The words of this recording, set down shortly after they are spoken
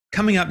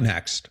Coming up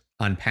next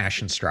on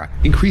Passion Struck.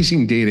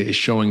 Increasing data is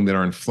showing that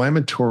our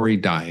inflammatory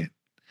diet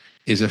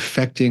is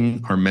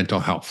affecting our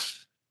mental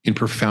health in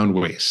profound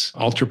ways.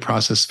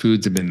 Ultra-processed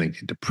foods have been linked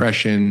to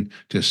depression,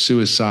 to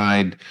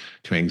suicide,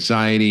 to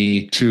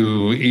anxiety,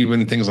 to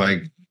even things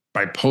like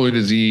bipolar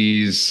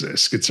disease,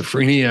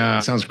 schizophrenia.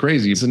 It sounds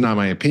crazy. This is not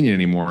my opinion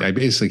anymore. I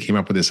basically came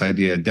up with this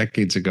idea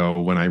decades ago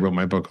when I wrote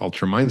my book,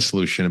 Ultra Mind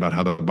Solution, about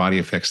how the body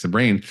affects the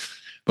brain.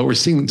 But we're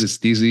seeing these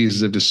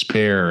diseases of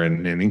despair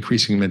and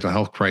increasing mental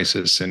health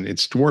crisis, and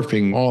it's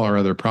dwarfing all our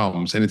other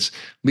problems. And it's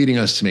leading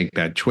us to make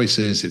bad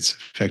choices. It's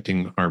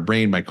affecting our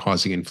brain by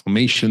causing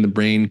inflammation in the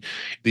brain.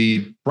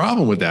 The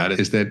problem with that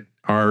is that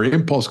our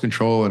impulse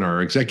control and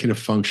our executive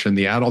function,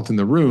 the adult in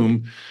the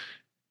room,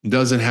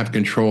 doesn't have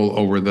control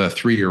over the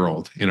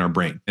 3-year-old in our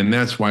brain. And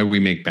that's why we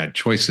make bad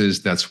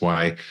choices. That's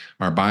why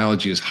our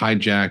biology is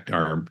hijacked,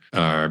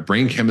 our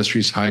brain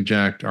chemistry is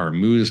hijacked, our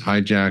mood is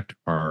hijacked,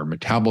 our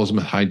metabolism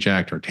is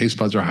hijacked, our taste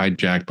buds are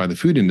hijacked by the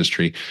food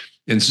industry.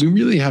 And so we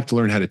really have to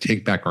learn how to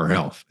take back our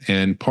health.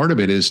 And part of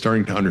it is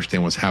starting to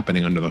understand what's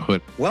happening under the hood.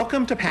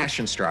 Welcome to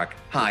Passion Struck.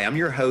 Hi, I'm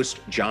your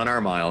host, John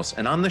R. Miles.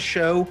 And on the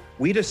show,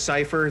 we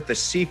decipher the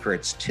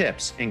secrets,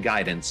 tips, and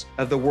guidance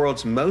of the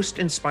world's most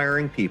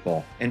inspiring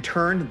people and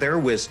turn their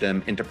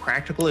wisdom into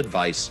practical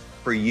advice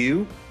for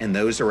you and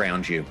those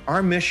around you.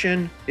 Our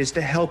mission is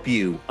to help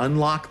you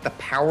unlock the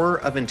power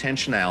of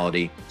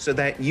intentionality so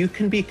that you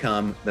can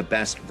become the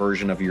best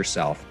version of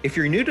yourself. If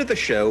you're new to the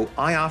show,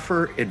 I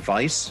offer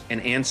advice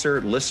and answer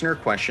listener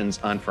questions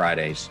on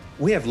Fridays.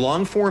 We have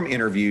long-form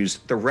interviews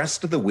the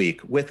rest of the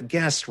week with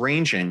guests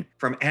ranging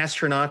from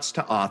astronauts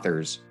to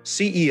authors,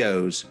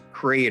 CEOs,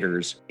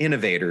 creators,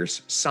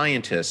 innovators,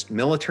 scientists,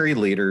 military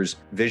leaders,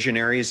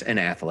 visionaries, and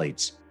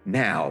athletes.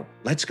 Now,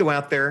 let's go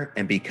out there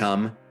and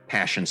become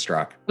Passion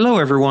Struck. Hello,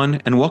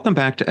 everyone, and welcome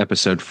back to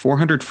episode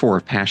 404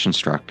 of Passion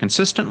Struck,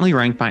 consistently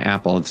ranked by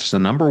Apple as the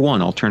 #1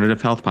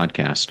 alternative health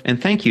podcast.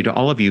 And thank you to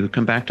all of you who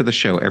come back to the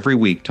show every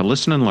week to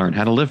listen and learn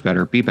how to live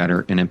better, be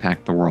better, and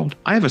impact the world.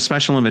 I have a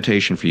special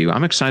invitation for you.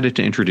 I'm excited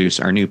to introduce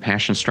our new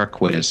Passion Struck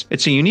quiz.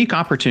 It's a unique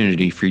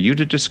opportunity for you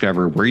to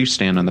discover where you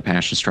stand on the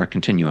Passion Struck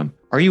continuum.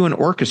 Are you an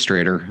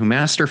orchestrator who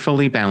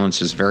masterfully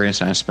balances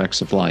various aspects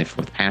of life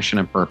with passion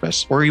and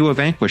purpose? Or are you a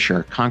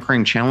vanquisher,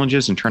 conquering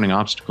challenges and turning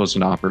obstacles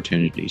into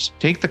opportunities?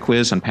 Take the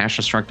quiz on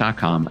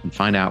passionstruck.com and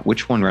find out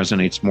which one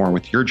resonates more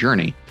with your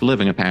journey to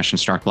living a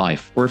passion-struck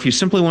life. Or if you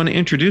simply want to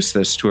introduce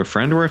this to a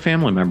friend or a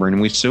family member, and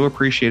we so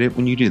appreciate it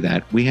when you do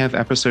that, we have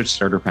episode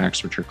starter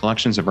packs, which are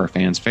collections of our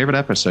fans' favorite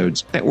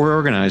episodes that we're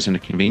organized into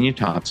convenient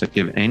tops that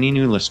give any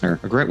new listener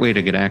a great way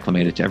to get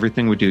acclimated to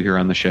everything we do here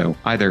on the show.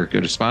 Either go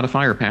to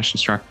Spotify or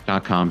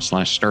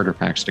passionstruck.com/starter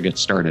packs to get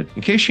started.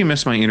 In case you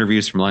missed my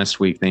interviews from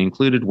last week, they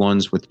included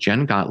ones with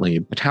Jen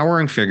Gottlieb, a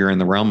towering figure in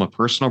the realm of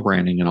personal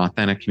branding and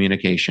authentic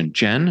communication.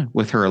 Jen,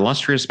 with her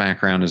illustrious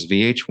background as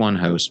VH1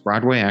 host,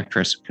 Broadway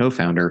actress,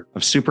 co-founder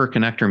of Super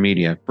Connector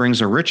Media,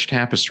 brings a rich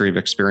tapestry of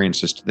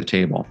experiences to the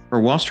table. Her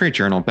Wall Street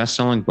Journal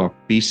best-selling book,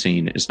 Be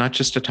Seen, is not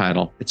just a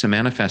title, it's a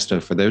manifesto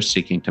for those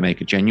seeking to make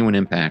a genuine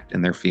impact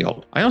in their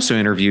field. I also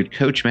interviewed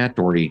Coach Matt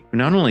Doherty, who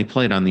not only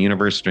played on the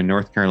University of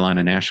North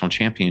Carolina national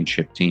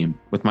championship team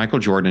with Michael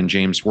Jordan and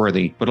James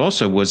Worthy, but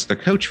also was the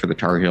coach for the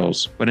Tar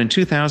Heels. But in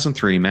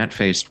 2003, Matt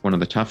faced one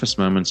of the toughest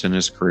moments in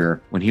his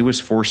career when he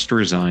was forced to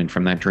resign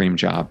from that dream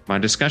job. My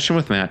discussion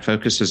with Matt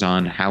focuses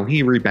on how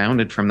he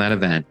rebounded from that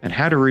event and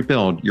how to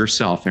rebuild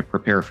yourself and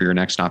prepare for your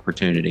next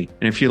opportunity.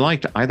 And if you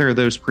liked either of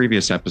those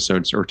previous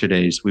episodes or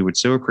today's, we would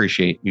so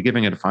appreciate you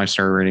giving it a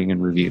 5-star rating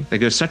and review. They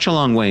go such a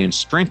long way in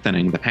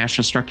strengthening the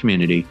Passion Struck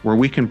community, where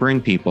we can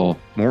bring people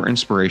more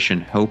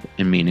inspiration, hope,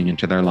 and meaning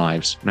into their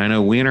lives. And I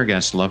know we and our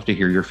guests love to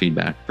hear your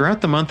feedback.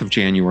 Throughout the month of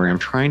January, I'm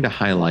trying to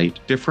highlight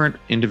different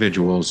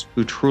individuals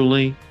who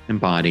truly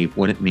embody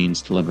what it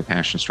means to live a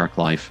passion-struck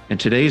life. And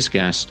today's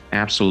guest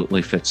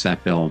absolutely fits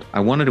that build.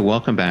 I wanted to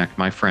welcome back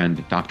my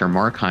friend, Dr.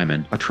 Mark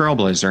Hyman, a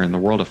trailblazer in the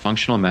world of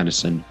functional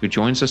medicine, who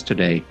joins us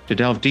today to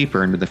delve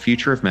deeper into the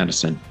future of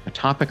medicine, a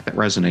topic that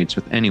resonates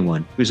with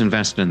anyone who's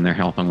invested in their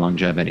health and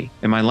longevity.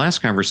 In my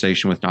last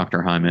conversation with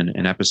Dr. Hyman,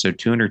 in episode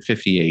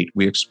 258,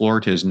 we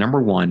explored his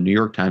 #1 New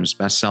York Times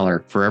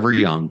bestseller, Forever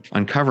Young,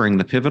 uncovering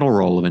the pivotal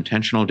role of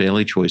intentional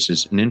daily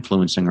choices in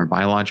influencing our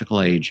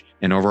biological age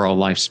and overall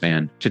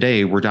lifespan.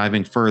 Today, we're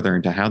diving further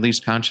into how these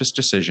conscious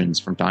decisions,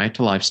 from diet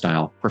to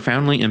lifestyle,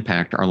 profoundly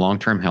impact our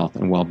long-term health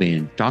and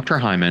well-being. Dr.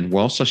 Hyman will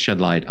also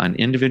shed light on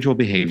individual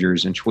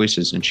behaviors and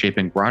choices in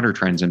shaping broader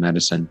trends in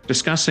medicine,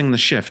 discussing the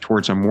shift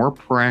towards a more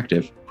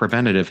proactive,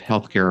 preventative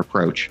healthcare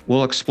approach.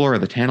 We'll explore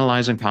the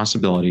tantalizing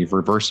possibility of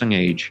reversing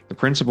age, the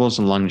principles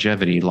of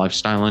longevity,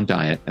 lifestyle, and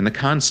diet, and the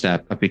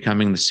concept of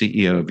becoming the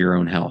CEO of your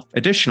own health.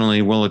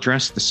 Additionally, we'll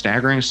address the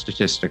staggering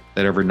statistic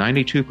that over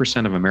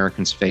 92% of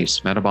Americans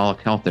face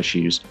metabolic health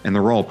issues and the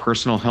role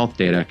personal personal health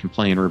data can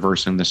play in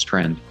reversing this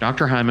trend.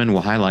 Dr. Hyman will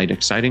highlight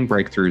exciting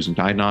breakthroughs in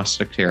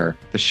diagnostic care,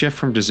 the shift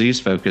from disease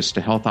focus to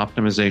health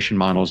optimization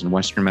models in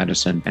Western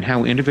medicine, and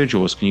how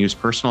individuals can use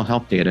personal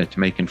health data to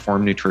make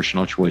informed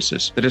nutritional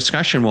choices. The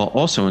discussion will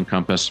also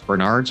encompass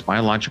Bernard's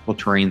biological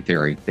terrain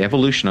theory, the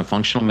evolution of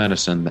functional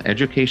medicine, the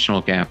educational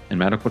gap in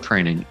medical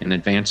training, and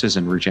advances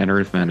in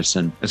regenerative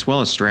medicine, as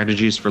well as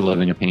strategies for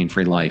living a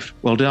pain-free life.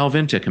 We'll delve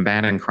into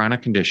combating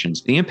chronic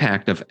conditions, the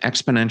impact of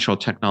exponential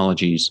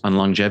technologies on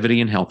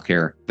longevity in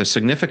healthcare, the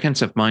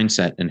significance of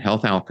mindset and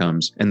health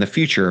outcomes, and the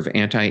future of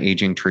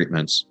anti-aging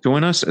treatments.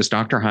 Join us as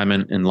Dr.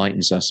 Hyman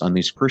enlightens us on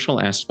these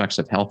crucial aspects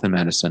of health and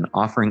medicine,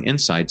 offering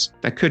insights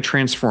that could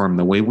transform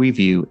the way we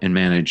view and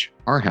manage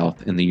our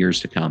health in the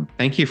years to come.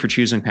 Thank you for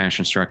choosing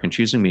Passion Struck and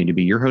choosing me to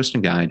be your host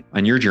and guide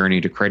on your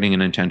journey to creating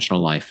an intentional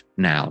life.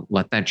 Now,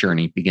 let that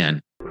journey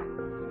begin.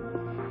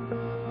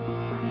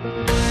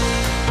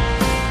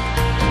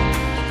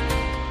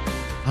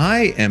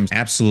 I am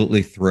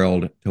absolutely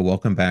thrilled to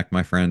welcome back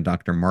my friend,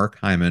 Dr. Mark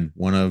Hyman,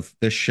 one of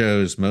this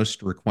show's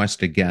most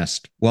requested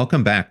guests.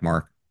 Welcome back,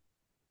 Mark.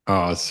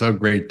 Oh, it's so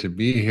great to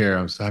be here.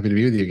 I'm so happy to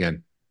be with you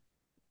again.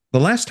 The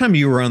last time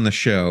you were on the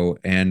show,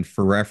 and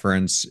for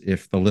reference,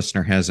 if the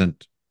listener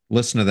hasn't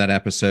listened to that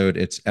episode,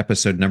 it's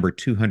episode number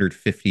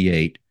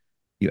 258.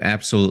 You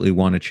absolutely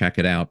want to check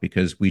it out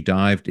because we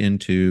dived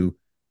into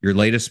your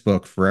latest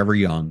book, Forever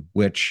Young,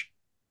 which,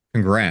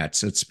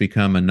 congrats, it's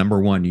become a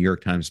 #1 New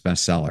York Times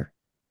bestseller.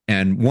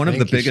 And one of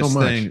the biggest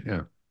things,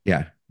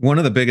 one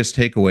of the biggest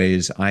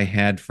takeaways I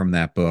had from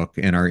that book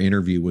and our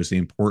interview was the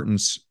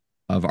importance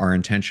of our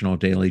intentional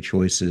daily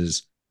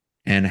choices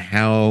and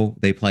how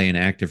they play an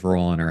active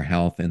role in our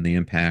health and the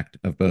impact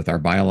of both our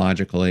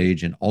biological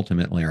age and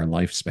ultimately our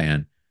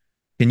lifespan.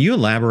 Can you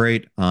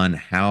elaborate on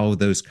how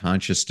those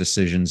conscious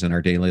decisions in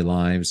our daily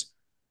lives,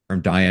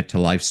 from diet to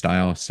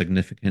lifestyle,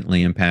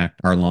 significantly impact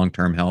our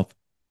long-term health?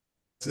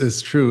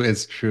 It's true.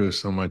 It's true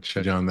so much,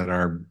 John, that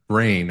our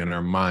brain and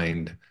our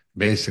mind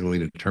basically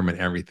determine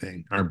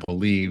everything. Our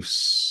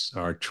beliefs,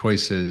 our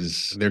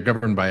choices, they're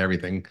governed by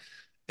everything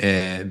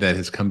that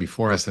has come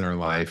before us in our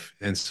life.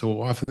 And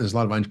so often there's a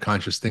lot of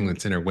unconscious thing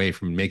that's in our way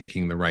from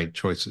making the right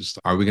choices.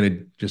 Are we going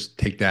to just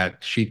take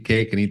that sheet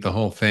cake and eat the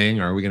whole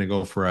thing? Or are we going to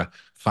go for a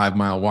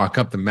 5-mile walk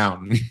up the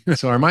mountain?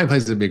 So our mind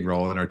plays a big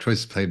role and our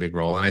choices play a big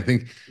role. And I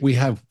think we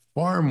have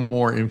far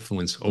more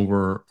influence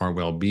over our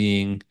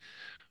well-being,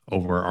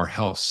 over our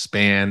health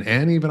span,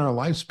 and even our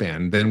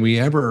lifespan than we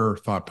ever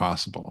thought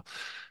possible.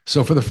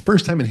 So for the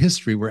first time in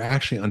history, we're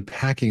actually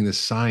unpacking the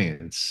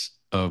science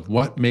of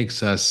what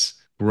makes us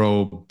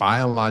grow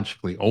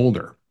biologically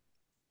older.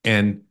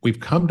 And we've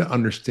come to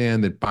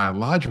understand that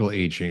biological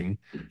aging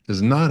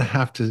does not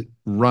have to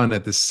run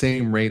at the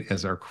same rate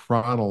as our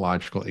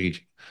chronological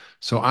aging.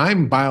 So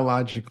I'm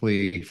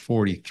biologically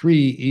 43,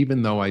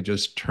 even though I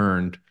just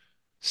turned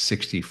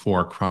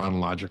 64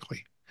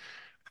 chronologically.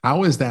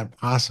 How is that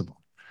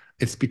possible?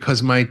 It's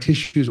because my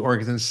tissues,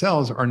 organs, and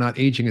cells are not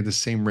aging at the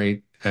same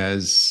rate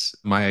as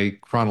my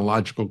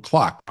chronological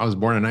clock. I was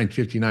born in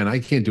 1959. I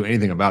can't do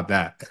anything about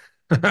that.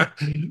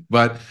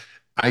 But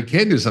I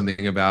can do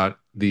something about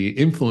the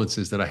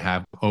influences that I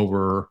have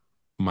over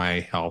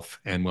my health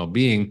and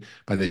well-being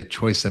by the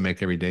choice I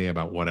make every day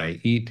about what I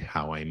eat,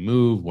 how I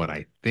move, what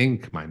I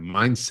think, my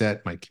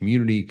mindset, my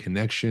community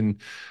connection,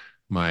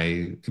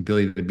 my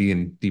ability to be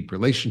in deep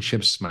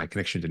relationships, my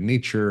connection to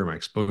nature, my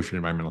exposure to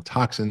environmental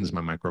toxins,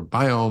 my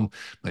microbiome,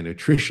 my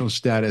nutritional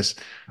status.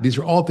 These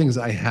are all things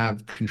I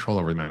have control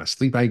over. The amount of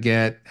sleep I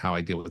get, how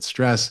I deal with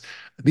stress.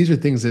 These are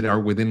things that are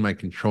within my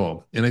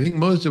control. And I think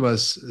most of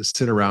us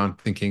sit around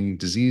thinking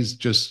disease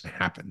just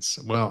happens.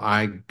 Well,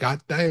 I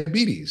got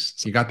diabetes.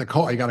 You got the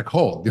cold. I got a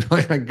cold.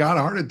 I got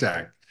a heart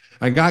attack.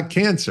 I got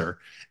cancer.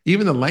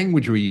 Even the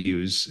language we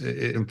use,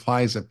 it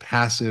implies a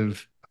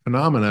passive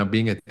phenomena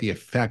being at the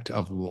effect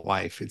of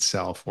life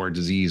itself or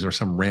disease or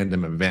some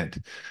random event.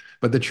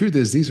 But the truth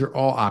is, these are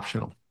all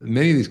optional.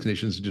 Many of these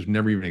conditions just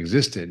never even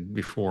existed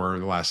before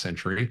the last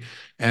century.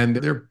 And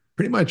they're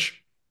pretty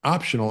much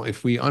optional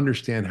if we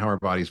understand how our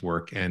bodies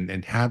work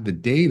and have the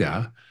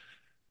data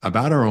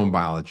about our own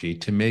biology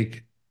to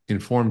make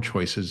informed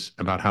choices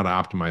about how to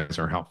optimize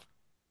our health.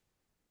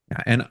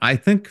 Yeah, and I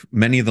think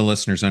many of the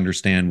listeners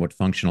understand what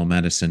functional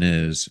medicine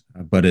is,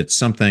 but it's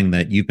something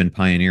that you've been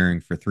pioneering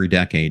for 3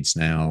 decades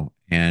now.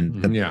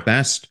 And the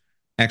best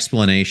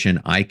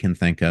explanation I can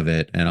think of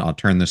it, and I'll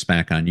turn this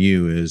back on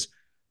you, is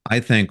I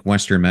think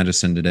Western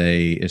medicine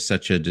today is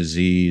such a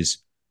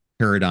disease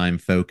paradigm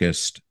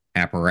focused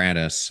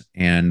apparatus.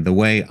 And the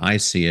way I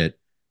see it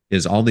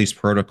is all these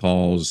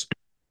protocols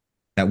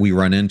that we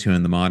run into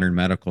in the modern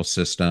medical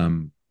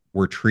system,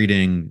 we're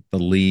treating the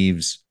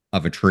leaves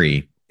of a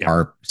tree,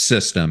 our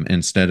system,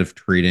 instead of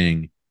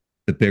treating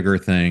the bigger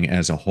thing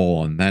as a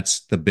whole. And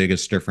that's the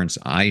biggest difference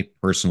I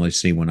personally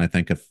see when I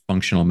think of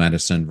functional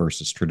medicine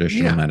versus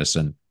traditional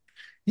medicine.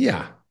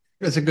 Yeah,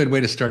 that's a good way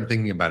to start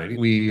thinking about it.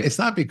 It's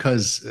not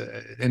because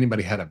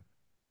anybody had a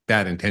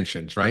bad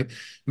intentions, right?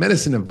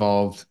 Medicine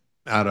evolved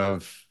out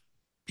of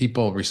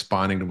people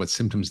responding to what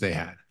symptoms they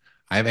had.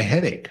 I have a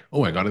headache.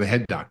 Oh, I go to the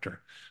head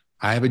doctor.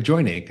 I have a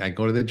joint ache. I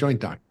go to the joint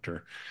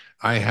doctor.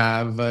 I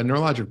have a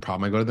neurologic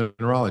problem. I go to the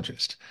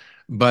neurologist.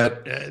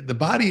 But the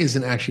body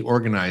isn't actually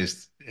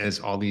organized as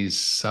all these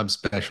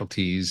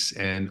subspecialties,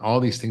 and all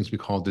these things we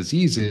call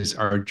diseases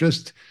are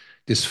just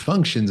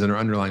dysfunctions in our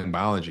underlying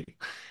biology,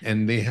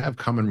 and they have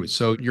common roots.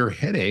 So your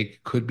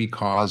headache could be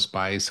caused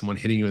by someone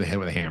hitting you in the head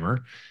with a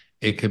hammer.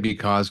 It could be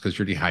caused because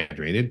you're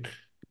dehydrated,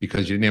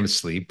 because you didn't have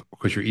sleep,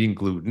 because you're eating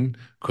gluten,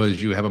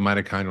 because you have a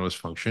mitochondrial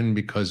dysfunction,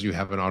 because you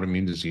have an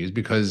autoimmune disease,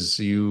 because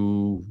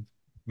you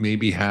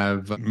maybe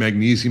have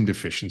magnesium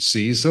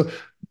deficiency. So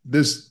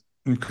this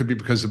could be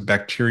because of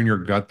bacteria in your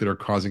gut that are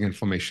causing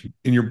inflammation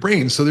in your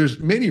brain. So there's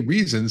many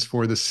reasons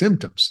for the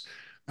symptoms.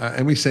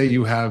 And we say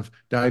you have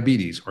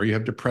diabetes, or you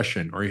have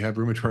depression, or you have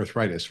rheumatoid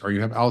arthritis, or you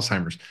have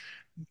Alzheimer's.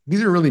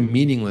 These are really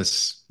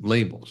meaningless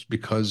labels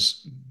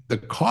because the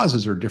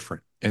causes are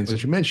different. And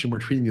as you mentioned, we're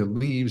treating the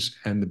leaves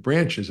and the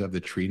branches of the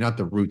tree, not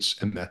the roots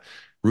and the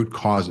root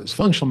causes.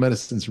 Functional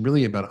medicine is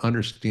really about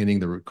understanding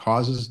the root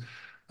causes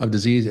of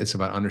disease. It's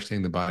about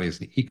understanding the body as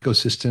an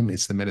ecosystem.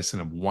 It's the medicine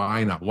of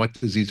why, not what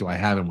disease do I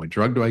have and what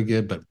drug do I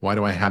give, but why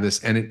do I have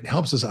this? And it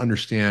helps us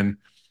understand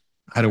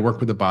how to work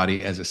with the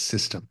body as a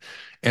system.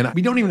 And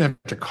we don't even have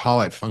to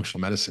call it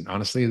functional medicine.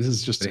 Honestly, this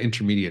is just an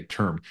intermediate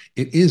term.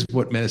 It is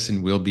what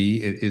medicine will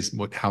be. It is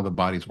how the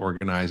body's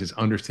organized. It's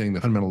understanding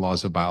the fundamental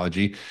laws of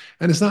biology.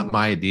 And it's not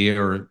my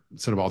idea or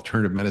sort of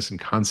alternative medicine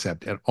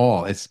concept at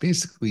all. It's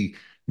basically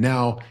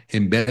now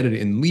embedded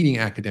in leading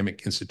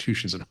academic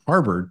institutions. At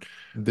Harvard,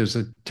 there's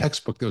a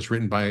textbook that was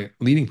written by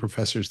leading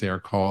professors there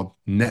called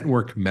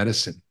Network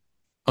Medicine,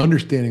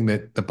 understanding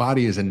that the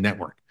body is a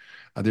network.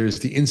 There's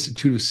the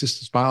Institute of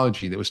Systems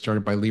Biology that was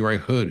started by Leroy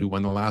Hood, who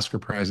won the Lasker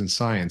Prize in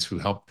Science, who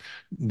helped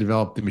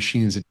develop the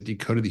machines that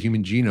decoded the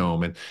human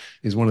genome and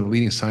is one of the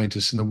leading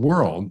scientists in the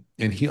world.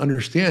 And he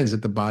understands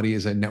that the body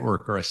is a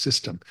network or a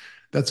system.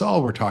 That's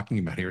all we're talking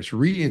about here. It's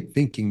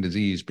rethinking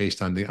disease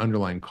based on the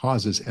underlying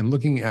causes and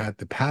looking at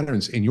the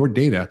patterns in your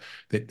data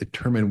that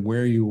determine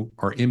where you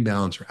are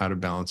imbalanced or out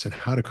of balance and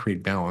how to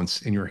create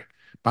balance in your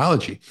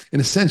biology. In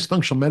a sense,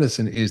 functional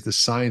medicine is the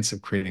science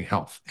of creating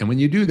health. And when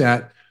you do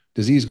that,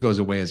 disease goes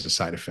away as a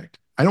side effect.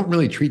 I don't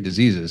really treat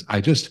diseases.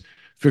 I just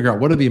figure out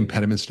what are the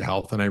impediments to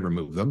health and I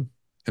remove them.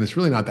 And it's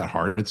really not that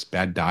hard. It's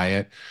bad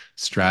diet,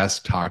 stress,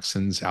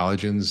 toxins,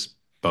 allergens,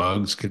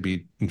 bugs, could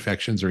be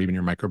infections or even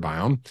your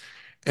microbiome.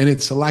 And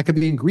it's a lack of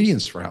the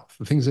ingredients for health,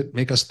 the things that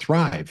make us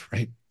thrive,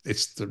 right?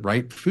 It's the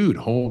right food,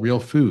 whole, real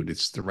food.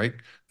 It's the right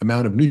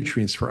amount of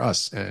nutrients for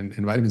us and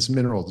vitamins and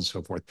minerals and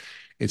so forth.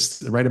 It's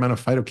the right amount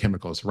of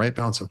phytochemicals, the right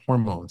balance of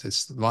hormones.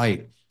 It's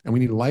light. And we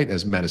need light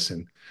as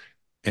medicine,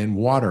 and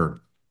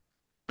water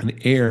and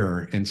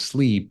air and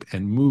sleep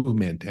and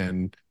movement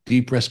and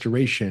deep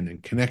restoration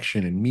and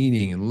connection and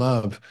meaning and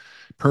love,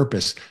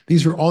 purpose.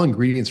 These are all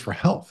ingredients for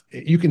health.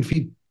 You can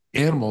feed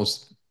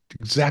animals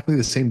exactly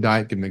the same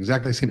diet, give them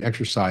exactly the same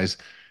exercise,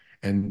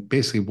 and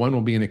basically one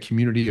will be in a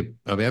community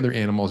of other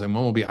animals and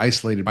one will be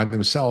isolated by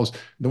themselves.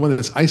 The one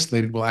that's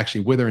isolated will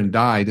actually wither and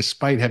die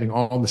despite having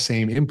all the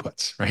same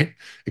inputs, right?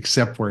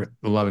 Except for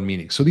the love and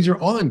meaning. So these are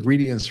all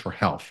ingredients for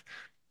health.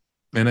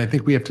 And I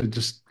think we have to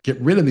just get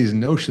rid of these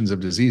notions of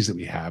disease that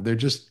we have. They're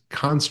just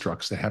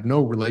constructs that have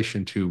no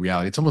relation to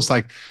reality. It's almost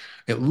like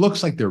it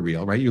looks like they're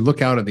real, right? You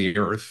look out at the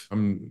earth.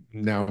 I'm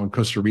now in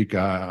Costa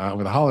Rica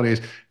over the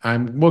holidays. I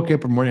woke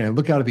up in the morning, I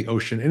look out at the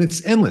ocean, and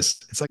it's endless.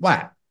 It's like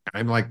flat.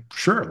 I'm like,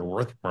 sure, the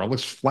world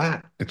looks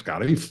flat. It's got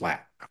to be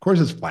flat. Of course,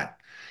 it's flat,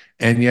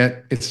 and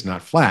yet it's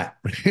not flat.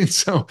 Right?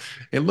 So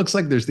it looks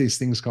like there's these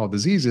things called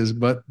diseases,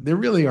 but they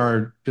really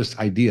are just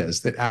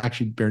ideas that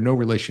actually bear no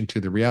relation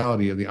to the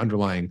reality of the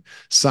underlying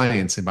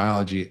science and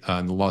biology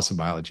and the laws of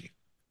biology.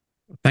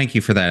 Thank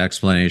you for that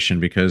explanation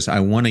because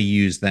I want to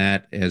use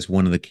that as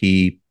one of the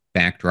key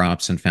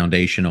backdrops and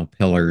foundational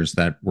pillars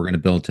that we're going to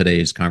build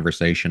today's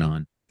conversation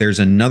on. There's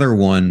another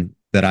one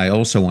that I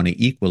also want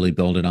to equally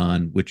build it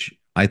on, which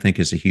I think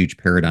is a huge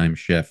paradigm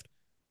shift.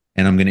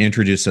 And I'm going to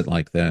introduce it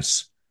like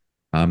this.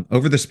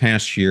 Over this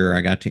past year,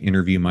 I got to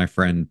interview my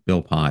friend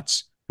Bill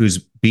Potts, who's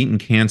beaten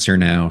cancer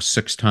now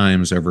 6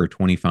 times over a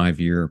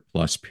 25-year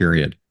plus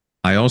period.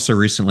 I also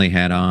recently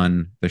had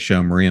on the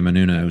show Maria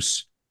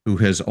Menounos, who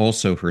has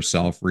also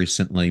herself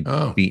recently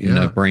Oh, beaten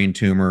a yeah. brain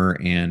tumor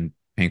and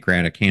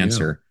pancreatic Yeah.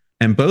 cancer.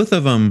 And both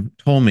of them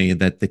told me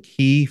that the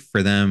key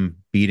for them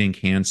beating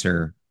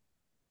cancer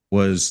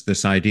was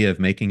this idea of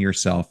making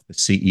yourself the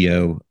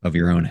CEO of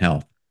your own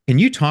health. Can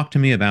you talk to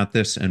me about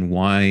this and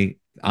why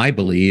I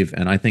believe,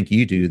 and I think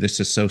you do, this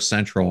is so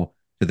central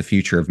to the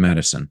future of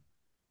medicine?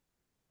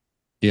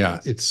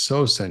 Yeah, it's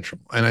so central.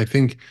 And I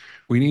think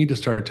we need to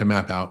start to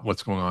map out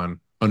what's going on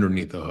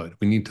underneath the hood.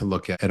 We need to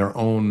look at our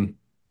own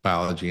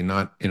biology,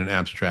 not in an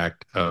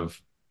abstract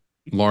of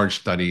large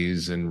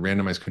studies and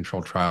randomized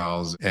control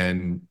trials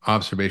and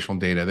observational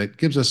data that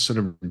gives us sort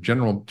of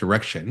general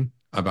direction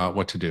about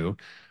what to do,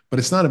 but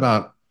it's not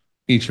about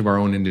each of our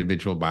own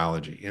individual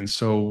biology. And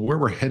so where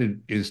we're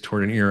headed is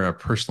toward an era of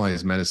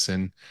personalized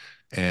medicine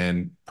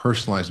and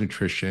personalized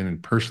nutrition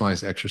and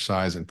personalized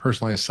exercise and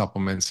personalized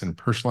supplements and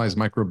personalized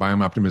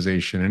microbiome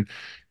optimization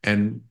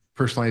and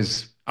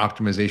personalized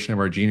optimization of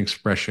our gene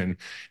expression.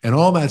 And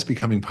all that's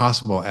becoming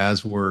possible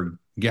as we're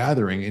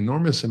gathering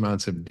enormous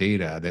amounts of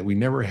data that we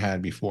never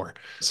had before.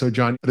 So,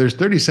 John, there's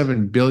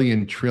 37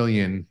 billion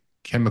trillion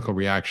chemical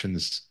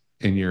reactions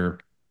in your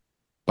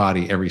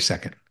body every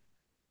second,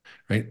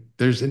 right?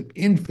 There's an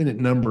infinite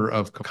number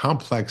of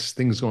complex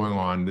things going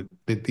on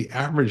that the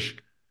average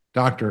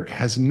doctor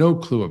has no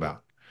clue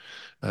about.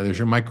 There's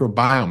your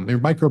microbiome. Your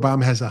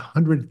microbiome has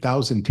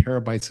 100,000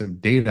 terabytes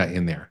of data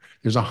in there.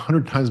 There's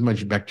 100 times as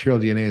much bacterial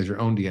DNA as your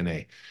own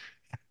DNA.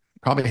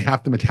 Probably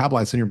half the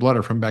metabolites in your blood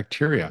are from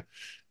bacteria.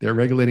 They're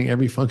regulating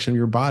every function of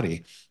your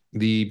body.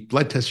 The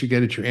blood tests you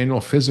get at your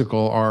annual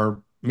physical are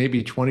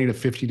maybe 20 to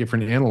 50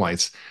 different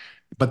analytes,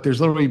 but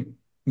there's literally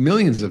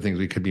millions of things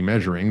we could be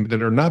measuring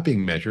that are not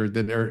being measured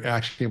that are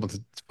actually able to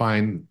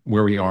find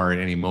where we are at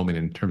any moment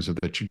in terms of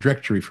the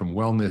trajectory from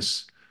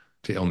wellness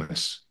to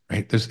illness,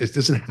 right? It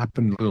doesn't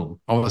happen, boom.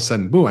 All of a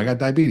sudden, boom, I got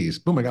diabetes.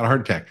 Boom, I got a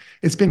heart attack.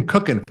 It's been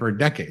cooking for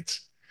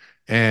decades.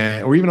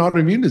 Or even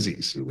autoimmune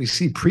disease. We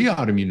see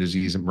pre-autoimmune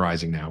disease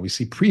rising now. We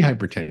see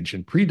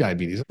pre-hypertension,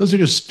 pre-diabetes. Those are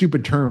just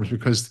stupid terms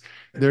because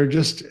they're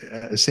just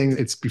saying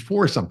it's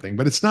before something,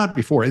 but it's not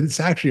before. It's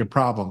actually a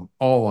problem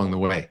all along the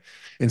way.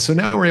 And so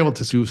now we're able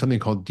to do something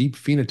called deep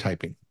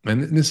phenotyping.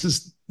 And this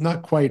is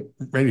not quite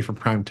ready for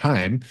prime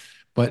time,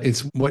 but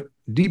it's what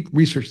deep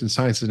research and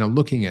science is now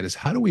looking at is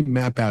how do we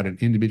map out an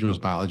individual's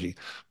biology,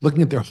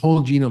 looking at their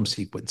whole genome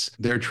sequence,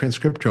 their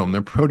transcriptome,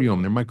 their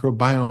proteome, their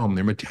microbiome,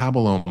 their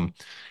metabolome,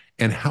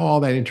 and how all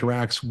that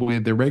interacts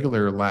with the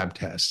regular lab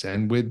tests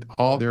and with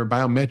all their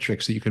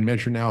biometrics that you can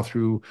measure now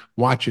through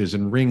watches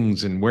and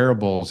rings and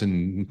wearables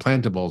and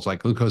implantables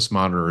like glucose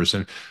monitors.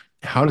 And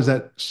how does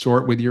that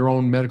sort with your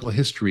own medical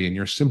history and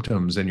your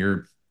symptoms and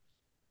your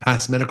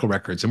past medical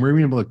records? And we're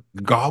able to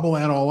gobble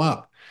that all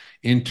up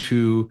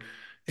into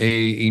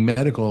a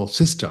medical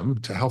system,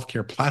 to a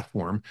healthcare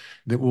platform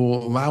that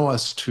will allow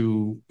us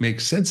to make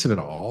sense of it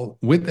all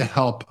with the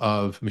help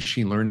of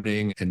machine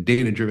learning and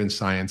data-driven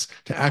science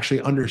to actually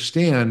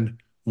understand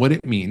what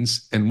it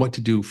means and what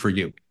to do for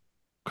you.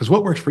 Because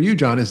what works for you,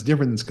 John, is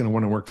different than it's going to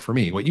want to work for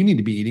me. What you need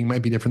to be eating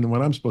might be different than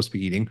what I'm supposed to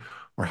be eating,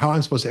 or how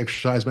I'm supposed to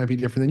exercise might be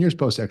different than you're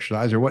supposed to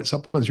exercise, or what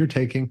supplements you're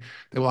taking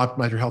that will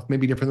optimize your health may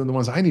be different than the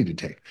ones I need to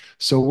take.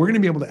 So we're going to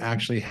be able to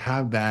actually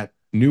have that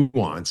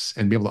nuance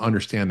and be able to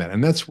understand that.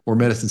 And that's where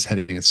medicine's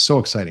heading. It's so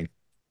exciting.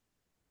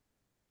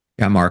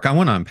 Yeah, Mark, I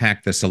want to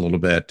unpack this a little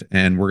bit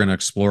and we're going to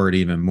explore it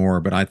even more.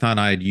 But I thought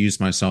I'd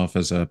use myself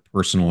as a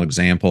personal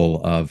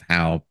example of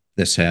how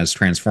this has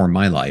transformed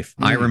my life.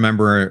 I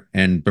remember,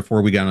 and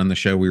before we got on the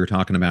show, we were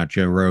talking about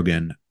Joe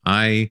Rogan.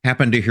 I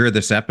happened to hear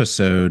this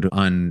episode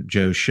on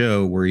Joe's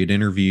show where he'd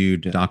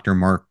interviewed Dr.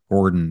 Mark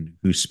Gordon,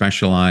 who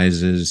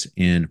specializes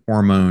in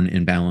hormone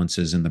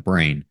imbalances in the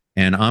brain.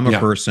 And I'm a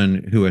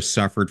person who has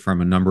suffered from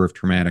a number of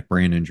traumatic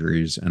brain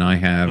injuries, and I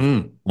have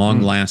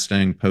long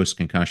lasting post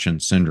concussion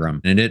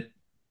syndrome. And it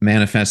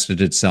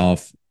manifested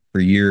itself for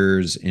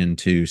years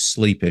into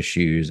sleep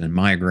issues and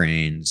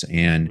migraines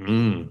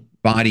and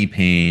body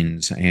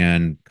pains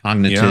and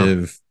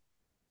cognitive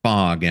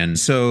fog. And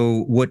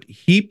so, what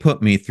he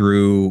put me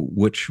through,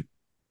 which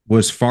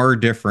was far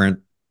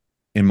different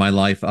in my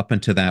life up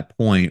until that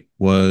point,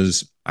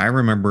 was I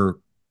remember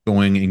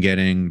going and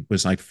getting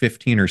was like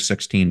 15 or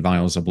 16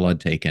 vials of blood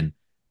taken.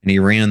 And he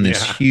ran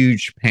this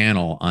huge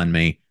panel on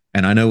me.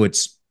 And I know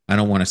I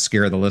don't want to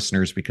scare the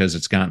listeners because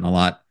it's gotten a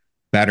lot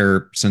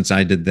better since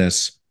I did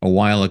this a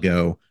while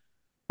ago.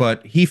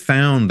 But he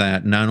found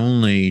that not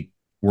only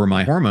were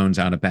my hormones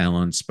out of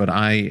balance, but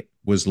I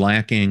was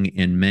lacking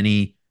in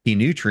many key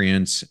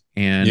nutrients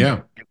and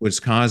it was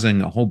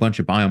causing a whole bunch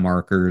of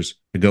biomarkers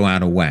to go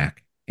out of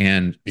whack.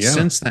 And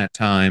since that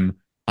time,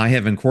 I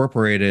have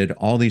incorporated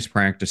all these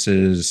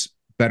practices,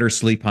 better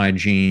sleep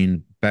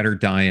hygiene, better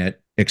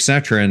diet,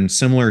 etc. And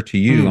similar to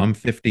you, I'm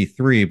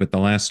 53, but the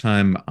last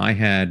time I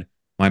had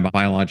my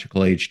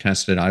biological age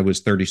tested, I was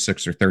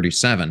 36 or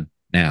 37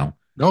 now.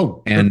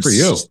 Oh, good for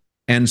you.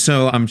 And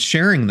so I'm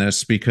sharing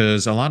this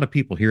because a lot of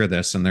people hear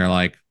this and they're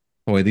like,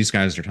 boy, these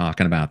guys are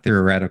talking about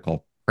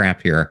theoretical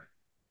crap here.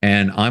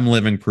 And I'm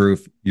living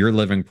proof, you're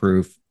living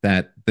proof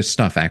that this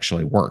stuff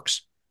actually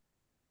works.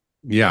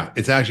 Yeah,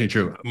 it's actually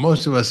true.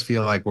 Most of us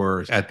feel like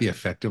we're at the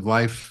effective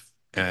life.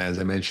 As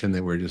I mentioned,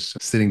 that we're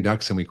just sitting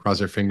ducks and we cross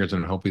our fingers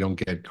and hope we don't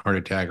get heart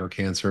attack or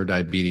cancer or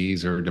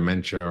diabetes or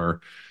dementia or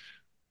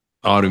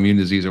autoimmune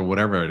disease or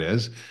whatever it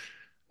is.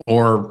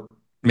 Or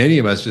many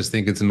of us just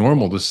think it's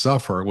normal to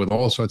suffer with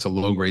all sorts of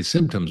low-grade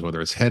symptoms, whether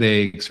it's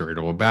headaches or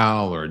irritable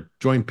bowel or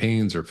joint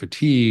pains or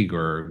fatigue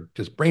or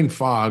just brain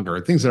fog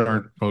or things that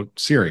aren't, quote,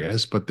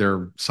 serious, but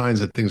they're signs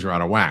that things are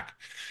out of whack.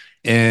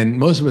 And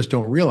most of us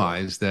don't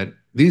realize that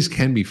these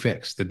can be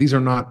fixed, that these are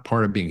not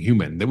part of being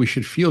human, that we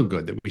should feel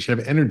good, that we should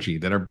have energy,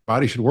 that our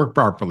body should work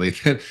properly,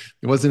 that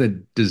it wasn't a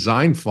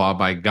design flaw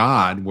by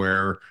God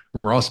where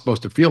we're all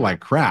supposed to feel like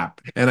crap.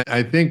 And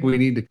I think we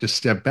need to just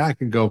step back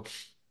and go,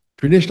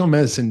 traditional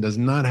medicine does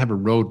not have a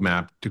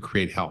roadmap to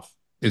create health.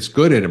 It's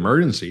good at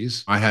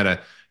emergencies. I had a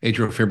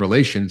atrial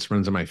fibrillation, it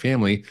runs in my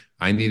family.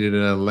 I needed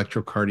an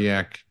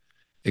electrocardiac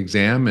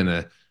exam and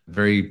a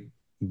very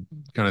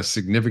kind of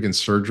significant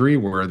surgery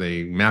where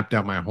they mapped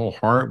out my whole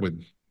heart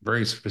with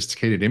very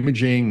sophisticated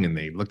imaging, and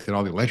they looked at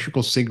all the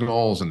electrical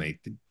signals, and they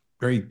did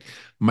very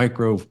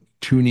micro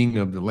tuning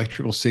of the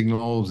electrical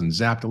signals and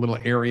zapped a little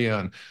area.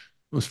 And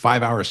it was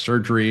 5 hour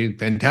surgery.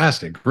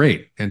 Fantastic.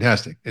 Great.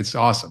 Fantastic. It's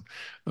awesome.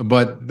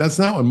 But that's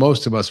not what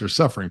most of us are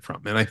suffering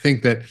from. And I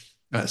think that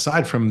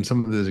aside from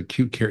some of the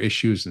acute care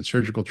issues and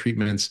surgical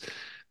treatments,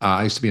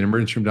 I used to be an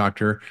emergency room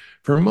doctor.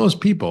 For most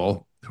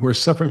people who are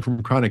suffering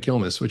from chronic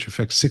illness, which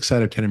affects 6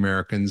 out of 10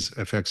 Americans,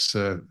 affects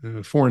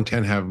 4 in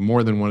 10 have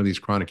more than one of these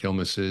chronic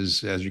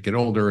illnesses. As you get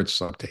older,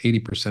 it's up to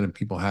 80% of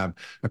people have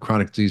a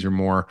chronic disease or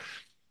more.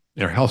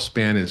 Our health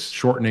span is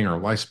shortening, our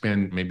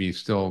lifespan maybe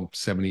still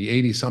 70,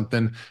 80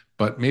 something,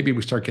 but maybe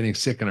we start getting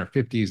sick in our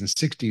 50s and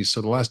 60s.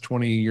 So the last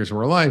 20 years of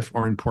our life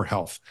are in poor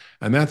health.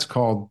 And that's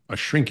called a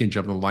shrinkage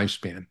of the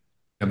lifespan,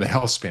 of the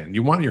health span.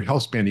 You want your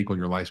health span to equal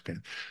your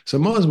lifespan. So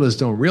most of us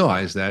don't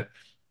realize that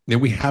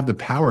we have the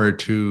power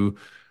to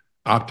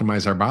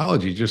optimize our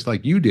biology, just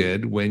like you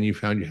did when you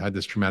found you had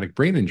this traumatic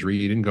brain injury.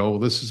 You didn't go, well,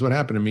 this is what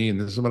happened to me, and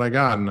this is what I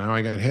got, and now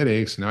I got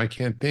headaches, and now I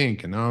can't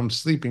think, and now I'm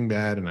sleeping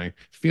bad, and I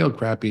feel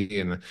crappy.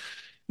 And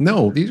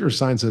no, these are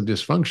signs of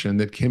dysfunction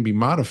that can be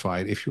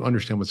modified if you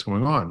understand what's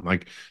going on.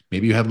 Like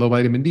maybe you had low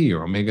vitamin D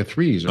or omega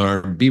 3s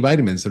or B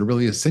vitamins that are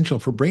really essential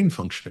for brain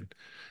function.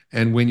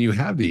 And when you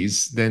have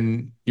these,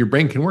 then your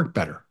brain can work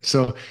better.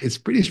 So it's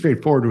pretty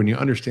straightforward when you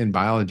understand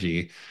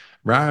biology.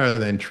 Rather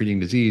than treating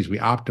disease, we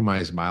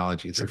optimize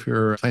biology. So if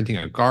you're planting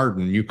a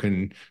garden, you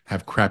can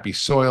have crappy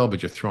soil,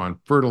 but you throw on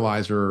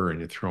fertilizer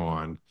and you throw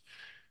on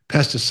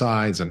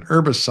pesticides and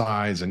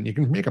herbicides, and you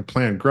can make a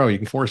plant grow. You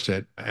can force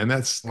it. And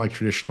that's like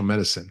traditional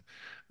medicine.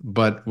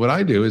 But what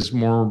I do is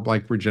more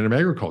like regenerative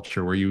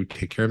agriculture, where you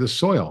take care of the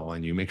soil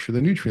and you make sure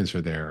the nutrients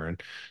are there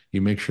and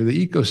you make sure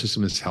the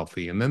ecosystem is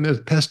healthy. And then the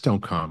pests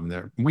don't come,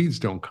 the weeds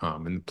don't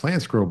come, and the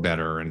plants grow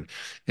better. And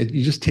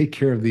you just take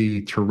care of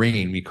the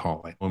terrain, we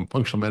call it. Well, in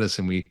functional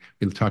medicine, we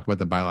talk about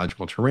the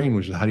biological terrain,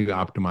 which is how do you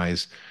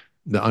optimize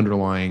the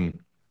underlying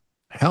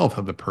health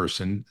of the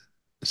person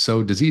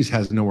so disease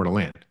has nowhere to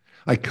land.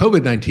 Like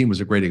COVID-19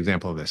 was a great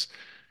example of this.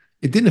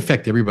 It didn't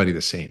affect everybody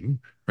the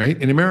same,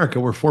 right? In America,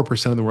 we're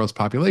 4% of the world's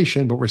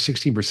population, but we're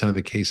 16% of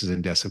the cases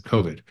and deaths of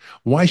COVID.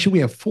 Why should we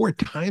have 4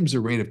 times the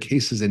rate of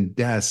cases and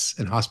deaths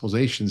and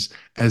hospitalizations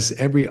as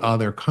every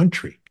other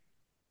country,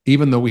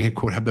 even though we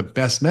quote, have the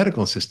best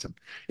medical system?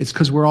 It's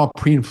because we're all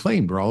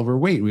pre-inflamed, we're all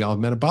overweight, we all have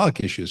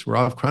metabolic issues, we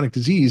all have chronic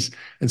disease,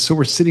 and so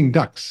we're sitting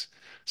ducks.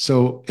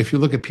 So if you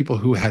look at people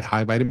who had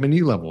high vitamin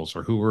E levels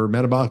or who were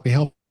metabolically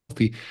healthy,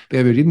 they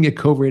either didn't get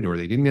COVID or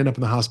they didn't end up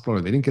in the hospital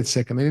or they didn't get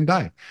sick and they didn't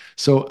die.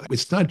 So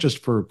it's not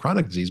just for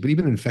chronic disease, but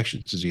even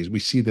infectious disease, we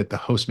see that the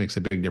host makes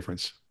a big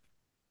difference.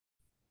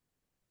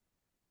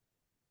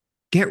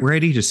 Get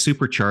ready to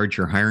supercharge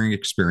your hiring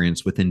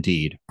experience with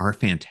Indeed, our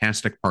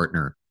fantastic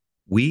partner.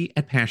 We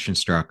at Passion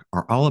Struck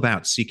are all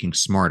about seeking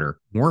smarter,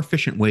 more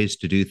efficient ways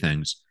to do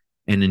things,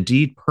 and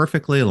Indeed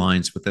perfectly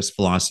aligns with this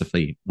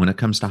philosophy when it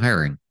comes to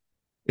hiring.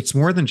 It's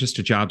more than just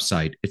a job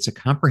site, it's a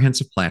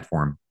comprehensive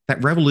platform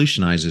that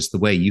revolutionizes the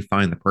way you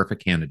find the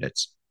perfect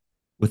candidates.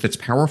 With its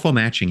powerful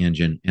matching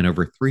engine and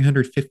over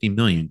 350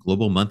 million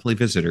global monthly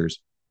visitors,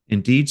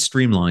 Indeed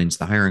streamlines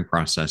the hiring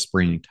process,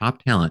 bringing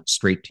top talent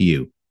straight to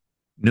you.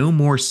 No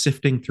more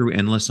sifting through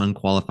endless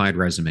unqualified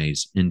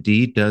resumes.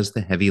 Indeed does the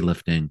heavy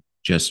lifting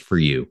just for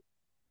you.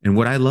 And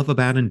what I love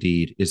about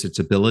Indeed is its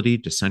ability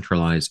to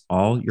centralize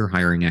all your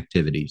hiring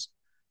activities,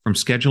 from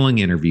scheduling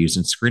interviews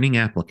and screening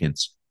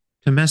applicants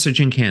to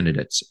messaging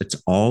candidates.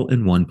 It's all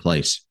in one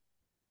place.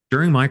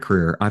 During my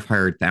career, I've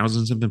hired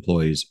thousands of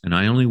employees, and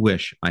I only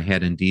wish I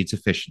had Indeed's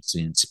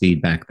efficiency and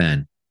speed back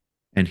then.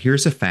 And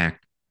here's a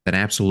fact that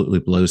absolutely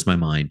blows my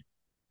mind: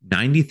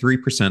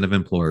 93% of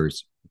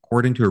employers,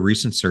 according to a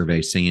recent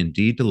survey, say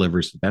Indeed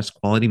delivers the best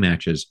quality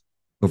matches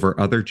over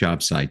other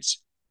job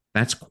sites.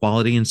 That's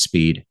quality and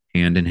speed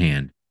hand in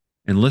hand.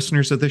 And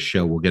listeners of this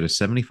show will get a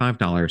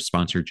 $75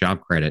 sponsored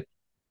job credit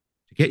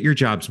to get your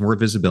jobs more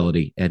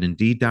visibility at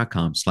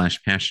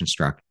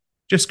Indeed.com/passionstruck.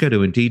 Just go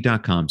to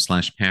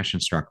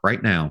Indeed.com/passionstruck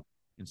right now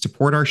and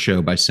support our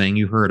show by saying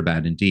you heard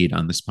about Indeed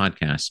on this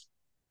podcast.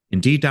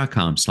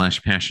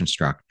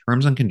 Indeed.com/passionstruck.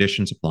 Terms and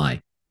conditions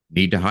apply.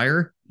 Need to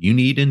hire? You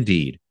need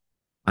Indeed.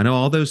 I know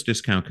all those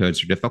discount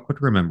codes are difficult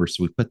to remember,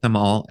 so we put them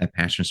all at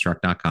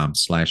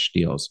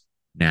passionstruck.com/deals.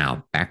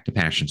 Now, back to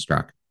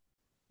Passionstruck.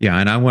 Yeah,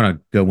 and I want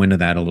to go into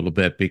that a little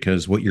bit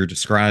because what you're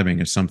describing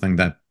is something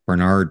that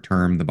Bernard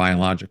termed the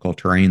biological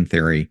terrain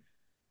theory.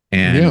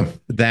 And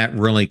that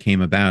really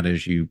came about,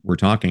 as you were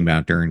talking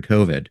about, during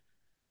COVID.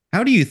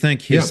 How do you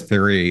think his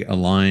theory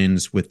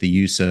aligns with the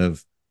use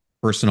of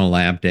personal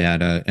lab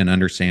data and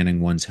understanding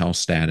one's health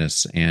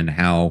status, and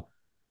how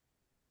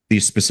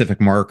these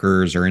specific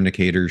markers or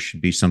indicators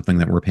should be something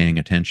that we're paying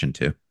attention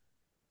to?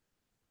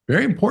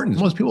 Very important.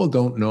 Most people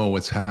don't know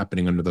what's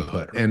happening under the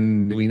hood.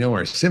 And we know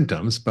our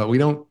symptoms, but we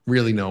don't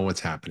really know what's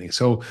happening.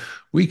 So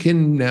we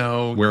can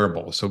now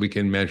wearable, so we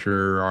can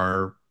measure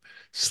our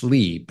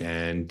sleep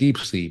and deep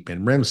sleep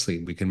and REM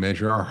sleep. We can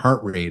measure our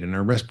heart rate and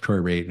our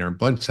respiratory rate and our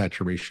blood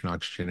saturation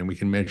oxygen. And we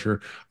can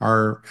measure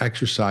our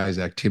exercise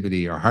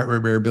activity, our heart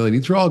rate variability.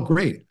 These are all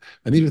great.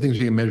 And these are things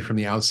we can measure from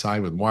the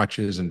outside with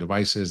watches and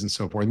devices and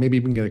so forth. Maybe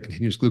even get a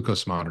continuous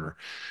glucose monitor.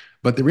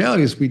 But the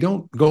reality is we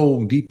don't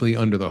go deeply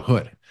under the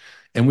hood.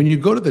 And when you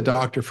go to the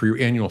doctor for your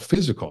annual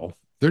physical,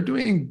 they're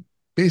doing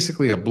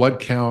basically a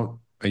blood count,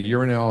 a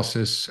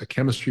urinalysis, a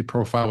chemistry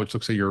profile, which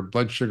looks at your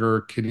blood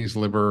sugar, kidneys,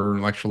 liver,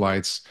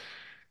 electrolytes,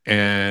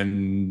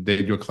 and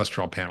they do a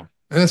cholesterol panel.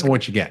 And that's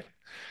what you get.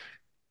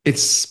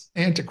 It's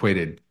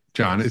antiquated,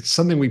 John. It's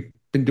something we've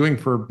been doing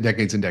for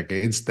decades and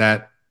decades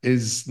that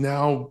is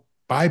now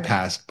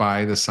bypassed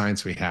by the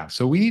science we have.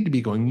 So we need to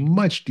be going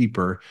much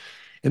deeper.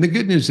 And the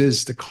good news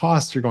is the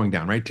costs are going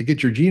down, right? To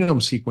get your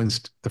genome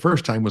sequenced the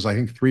first time was, I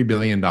think, $3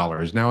 billion.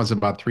 Now it's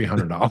about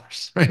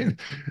 $300, right?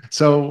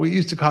 So it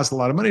used to cost a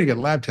lot of money to get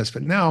lab tests,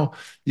 but now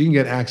you can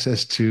get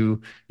access to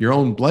your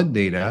own blood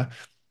data,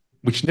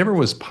 which never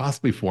was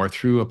possible before,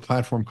 through a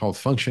platform called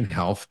Function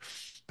Health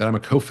that I'm a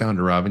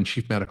co-founder of and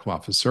chief medical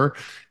officer.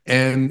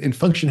 And in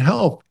Function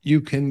Health, you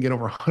can get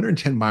over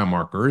 110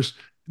 biomarkers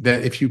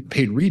that if you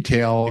paid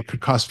retail, it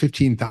could cost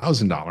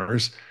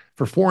 $15,000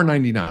 for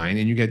 $499,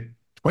 and you get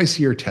twice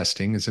a year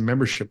testing. It's a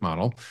membership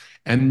model.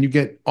 And you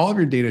get all of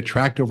your data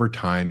tracked over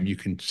time. You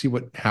can see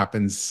what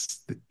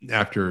happens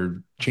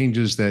after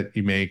changes that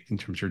you make in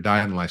terms of your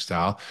diet and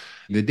lifestyle.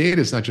 The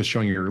data is not just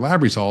showing you your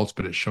lab results,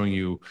 but it's showing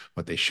you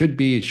what they should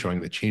be. It's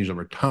showing the change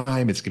over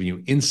time. It's giving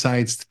you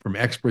insights from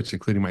experts,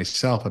 including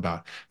myself,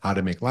 about how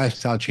to make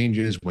lifestyle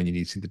changes, when you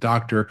need to see the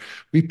doctor.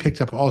 We picked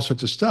up all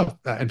sorts of stuff.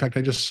 In fact,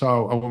 I just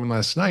saw a woman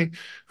last night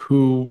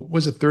who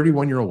was a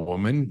 31-year-old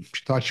woman.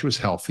 She thought she was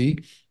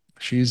healthy.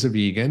 She's a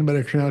vegan, but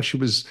it turned out she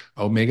was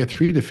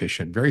omega-3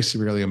 deficient, very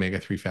severely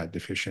omega-3 fat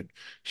deficient.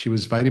 She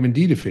was vitamin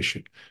D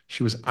deficient.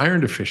 She was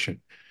iron deficient.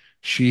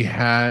 She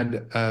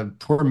had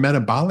poor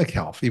metabolic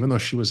health. Even though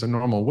she was a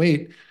normal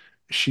weight,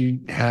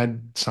 she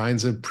had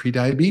signs of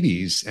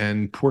prediabetes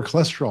and poor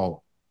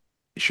cholesterol.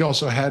 She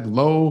also had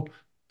low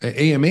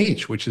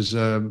AMH, which is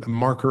a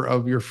marker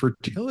of your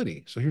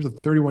fertility. So here's a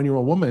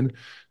 31-year-old woman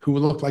who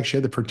looked like she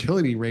had the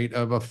fertility rate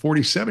of a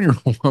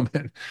 47-year-old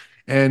woman.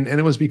 And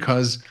it was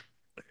because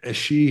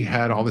she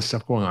had all this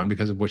stuff going on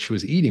because of what she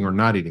was eating or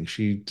not eating.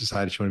 She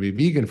decided she wanted to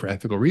be vegan for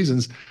ethical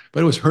reasons,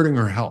 but it was hurting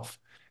her health.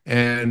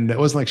 And it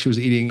wasn't like she was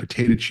eating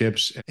potato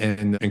chips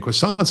and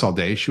croissants all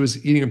day. She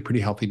was eating a pretty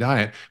healthy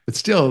diet, but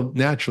still,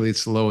 naturally,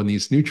 it's low in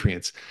these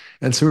nutrients.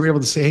 And so we were able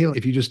to say, hey,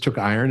 if you just took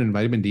iron and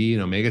vitamin D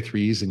and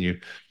omega-3s and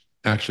you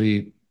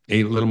actually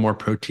ate a little more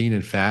protein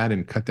and fat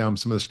and cut down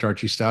some of the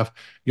starchy stuff,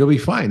 you'll be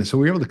fine. So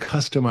we were able to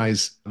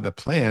customize the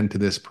plan to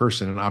this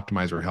person and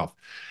optimize her health.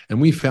 And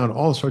we found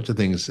all sorts of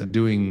things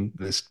doing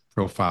this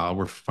profile.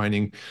 We're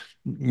finding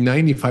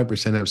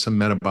 95% have some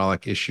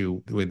metabolic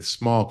issue with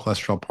small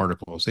cholesterol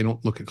particles. They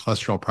don't look at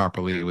cholesterol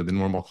properly with the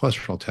normal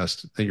cholesterol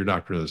test that your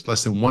doctor does.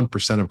 Less than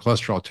 1% of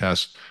cholesterol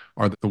tests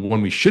are the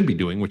one we should be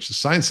doing, which the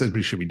science says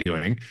we should be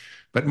doing.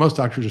 But most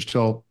doctors are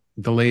still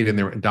delayed in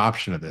their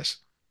adoption of this.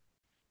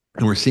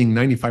 And we're seeing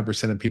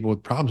 95% of people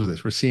with problems with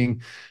this. We're seeing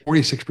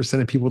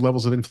 46% of people with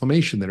levels of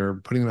inflammation that are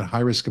putting them at high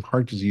risk of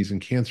heart disease and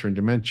cancer and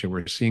dementia.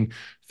 We're seeing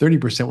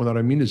 30% with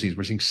autoimmune disease.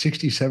 We're seeing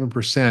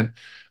 67%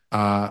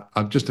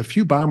 of just a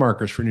few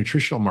biomarkers for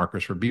nutritional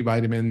markers for B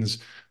vitamins,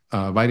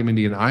 vitamin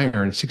D, and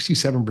iron.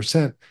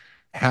 67%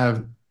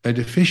 have a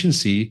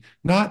deficiency,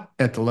 not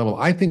at the level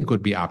I think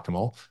would be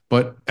optimal,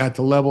 but at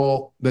the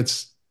level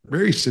that's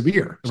very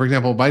severe. For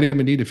example,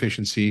 vitamin D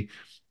deficiency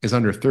is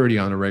under 30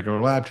 on a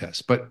regular lab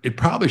test, but it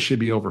probably should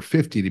be over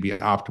 50 to be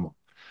optimal.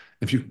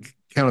 If you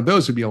counted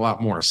those, it would be a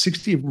lot more,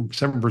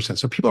 67%.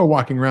 So people are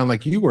walking around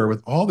like you were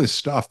with all this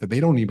stuff that they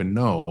don't even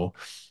know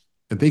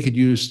that they could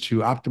use to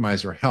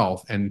optimize their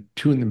health and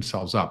tune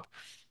themselves up.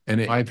 And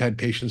I've had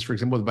patients, for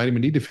example, with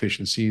vitamin D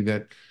deficiency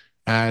that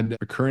had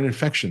recurrent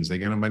infections. They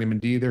get on vitamin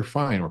D, they're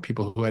fine. Or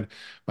people who had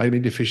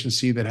vitamin D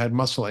deficiency that had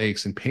muscle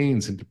aches and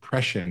pains and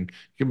depression,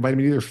 give them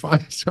vitamin D, they're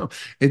fine. So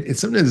it's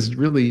sometimes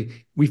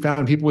really, we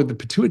found people with the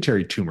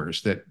pituitary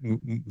tumors that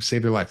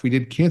saved their life. We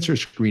did cancer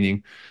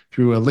screening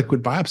through a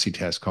liquid biopsy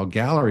test called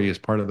Gallery as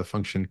part of the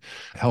Function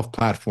Health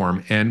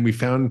platform. And we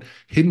found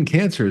hidden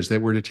cancers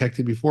that were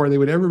detected before they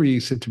would ever be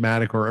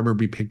symptomatic or ever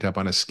be picked up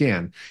on a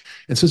scan.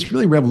 And so it's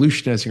really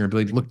revolutionizing our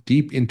ability to look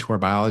deep into our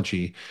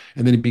biology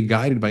and then to be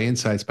guided by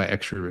insights by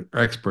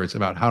experts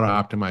about how to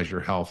optimize your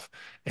health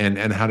and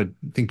how to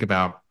think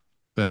about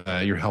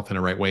your health in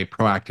the right way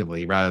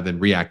proactively rather than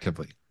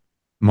reactively.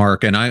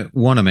 Mark, and I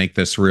want to make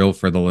this real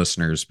for the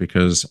listeners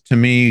because to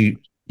me,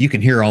 you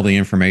can hear all the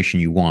information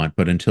you want,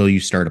 but until you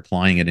start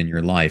applying it in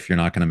your life, you're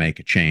not going to make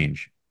a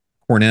change.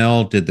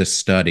 Cornell did this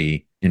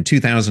study in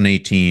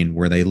 2018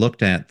 where they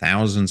looked at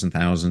thousands and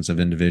thousands of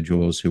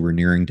individuals who were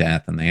nearing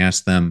death, and they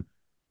asked them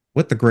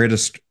what the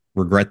greatest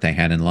regret they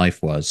had in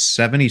life was.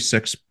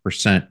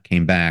 76%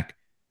 came back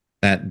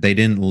that they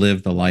didn't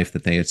live the life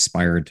that they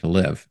aspired to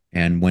live.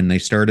 And when they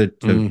started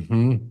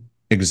to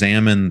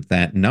examine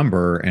that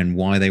number and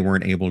why they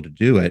weren't able to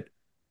do it,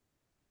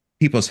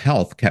 people's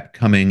health kept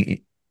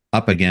coming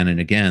up again and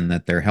again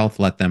that their health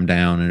let them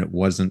down and it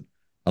wasn't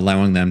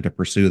allowing them to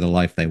pursue the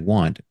life they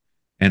want.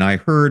 And I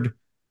heard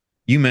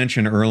you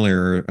mentioned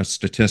earlier a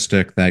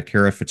statistic that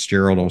Kara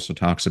Fitzgerald also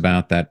talks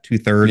about, that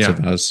two-thirds Yeah.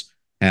 of us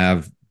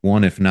have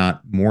one, if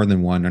not more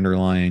than one,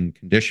 underlying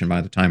condition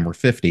by the time we're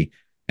 50.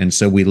 And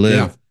so we Yeah.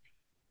 live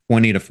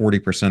 20 to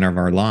 40% of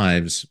our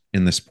lives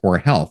in this poor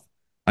health.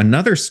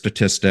 Another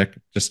statistic,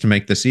 just to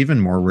make this even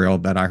more real,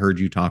 that I heard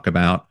you talk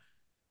about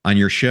on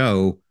your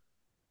show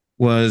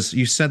was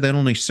you said that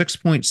only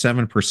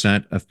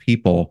 6.7% of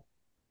people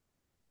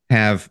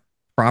have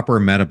proper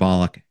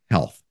metabolic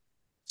health.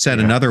 Said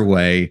Yeah. another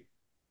way,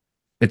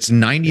 it's Yeah.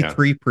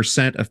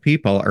 93% of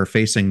people are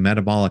facing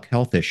metabolic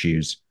health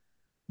issues.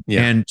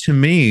 Yeah. And to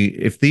me,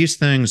 if these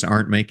things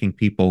aren't making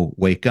people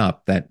wake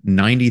up, that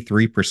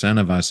 93%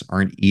 of us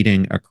aren't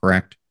eating a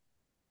correct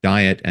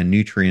diet and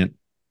nutrient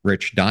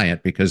rich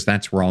diet, because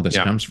that's where all this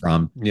Yeah. comes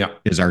from, Yeah.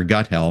 is our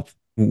gut health.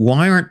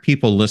 Why aren't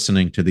people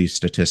listening to these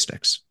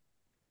statistics?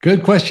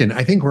 Good question.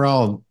 I think we're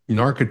all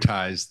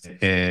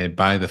narcotized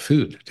by the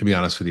food, to be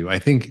honest with you. I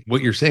think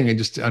what you're saying, and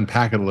just to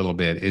unpack it a little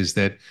bit, is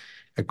that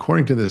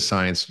according to the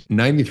science,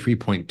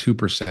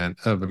 93.2%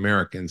 of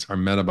Americans are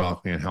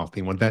metabolically unhealthy.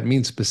 And what that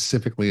means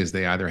specifically is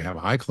they either have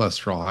high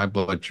cholesterol, high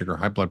blood sugar,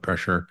 high blood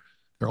pressure,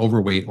 they're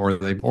overweight, or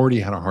they've already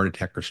had a heart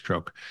attack or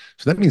stroke.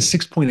 So that means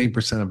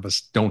 6.8% of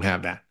us don't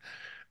have that,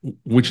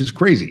 which is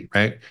crazy,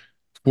 right?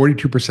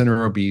 42%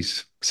 are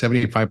obese,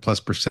 75 plus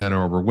percent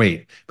are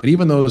overweight. But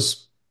even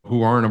those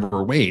who aren't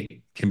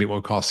overweight can be what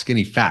we call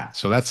skinny fat.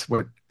 So that's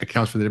what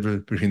accounts for the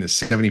difference between the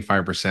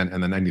 75%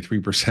 and the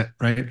 93%,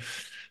 right?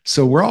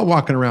 So we're all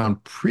walking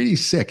around pretty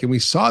sick. And we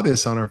saw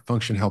this on our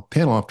Function Health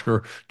panel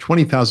after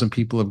 20,000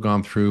 people have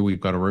gone through. We've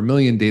got over 1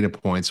 million data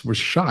points. We're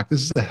shocked.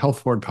 This is a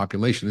health forward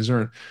population. These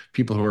aren't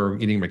people who are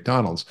eating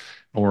McDonald's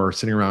or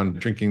sitting around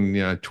drinking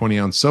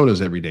 20-ounce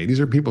sodas every day.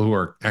 These are people who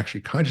are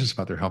actually conscious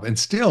about their health. And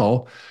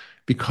still,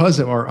 because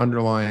of our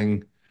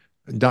underlying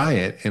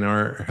diet and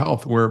our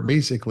health, we're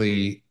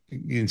basically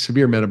in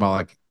severe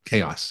metabolic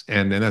chaos.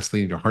 And that's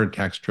leading to heart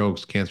attacks,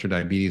 strokes, cancer,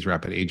 diabetes,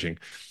 rapid aging.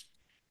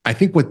 I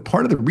think what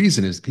part of the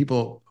reason is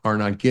people are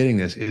not getting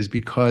this is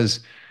because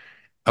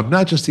of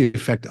not just the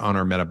effect on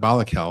our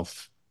metabolic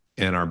health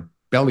and our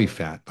belly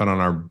fat, but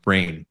on our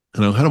brain.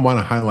 And I kind of want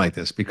to highlight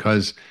this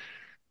because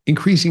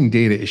increasing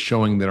data is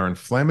showing that our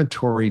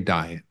inflammatory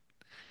diet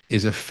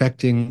is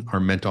affecting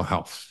our mental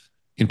health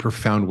in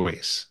profound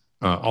ways.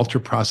 Ultra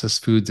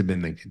processed foods have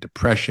been linked to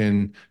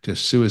depression, to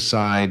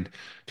suicide,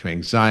 to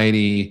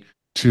anxiety,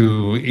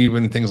 to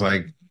even things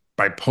like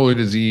bipolar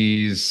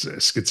disease,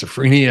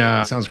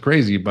 schizophrenia. It sounds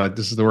crazy, but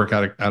this is the work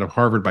out of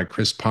Harvard by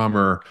Chris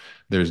Palmer.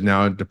 There's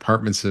now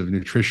departments of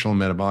nutritional and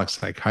metabolic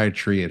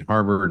psychiatry at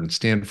Harvard and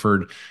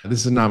Stanford.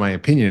 This is not my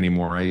opinion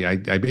anymore. I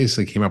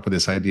basically came up with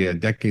this idea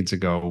decades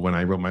ago when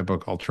I wrote my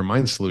book, Ultra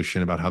Mind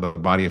Solution, about how the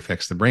body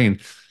affects the brain.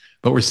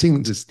 But we're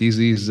seeing these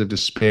diseases of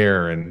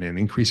despair and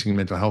increasing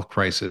mental health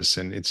crisis,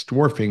 and it's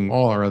dwarfing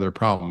all our other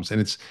problems.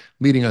 And it's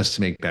leading us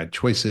to make bad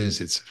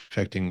choices. It's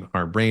affecting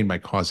our brain by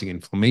causing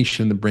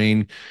inflammation in the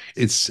brain.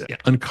 It's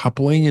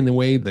uncoupling in the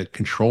way the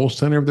control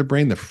center of the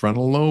brain, the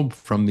frontal lobe,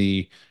 from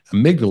the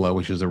amygdala,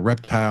 which is a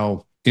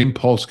reptile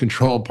impulse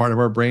control part of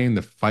our brain,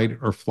 the fight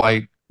or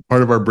flight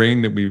part of our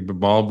brain that we've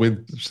evolved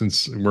with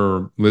since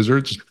we're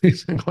lizards,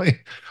 basically.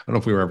 I don't know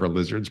if we were ever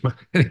lizards, but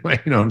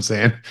anyway, you know what I'm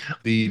saying?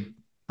 The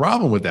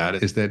problem with that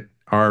is that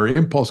our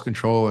impulse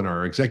control and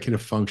our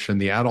executive function,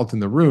 the adult in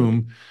the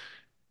room,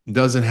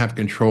 doesn't have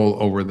control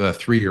over the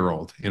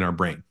 3-year-old in our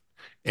brain.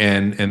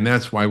 And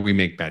that's why we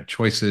make bad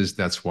choices.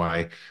 That's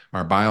why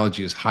our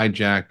biology is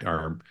hijacked,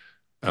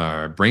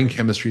 our brain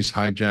chemistry is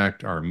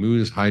hijacked, our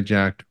mood is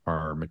hijacked,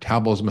 our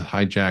metabolism is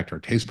hijacked, our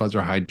taste buds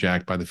are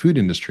hijacked by the food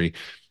industry.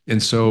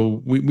 And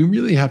so we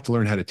really have to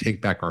learn how to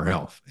take back our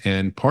health.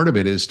 And part of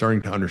it is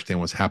starting to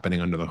understand what's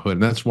happening under the hood.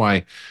 And that's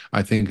why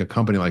I think a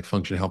company like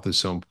Function Health is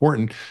so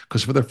important,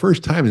 because for the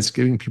first time, it's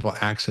giving people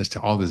access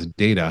to all this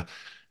data.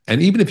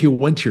 And even if you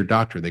went to your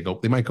doctor, they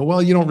might go,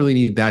 well, you don't really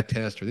need that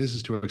test, or this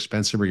is too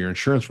expensive, or your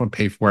insurance won't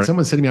pay for it.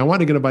 Someone said to me, I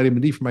want to get a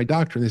vitamin D for my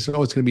doctor. And they said,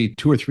 oh, it's going to be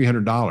 $200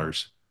 or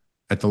 $300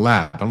 at the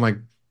lab. I'm like,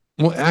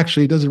 well,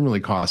 actually, it doesn't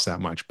really cost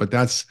that much, but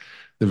that's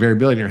the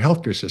variability in your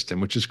healthcare system,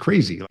 which is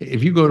crazy.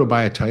 If you go to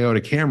buy a Toyota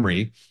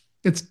Camry,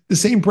 it's the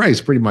same price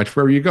pretty much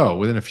wherever you go,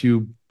 within a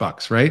few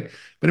bucks, right?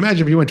 But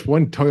imagine if you went to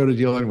one Toyota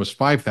dealer and it was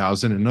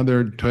 $5,000,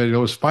 another Toyota dealer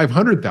was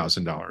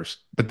 $500,000.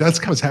 But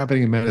that's what's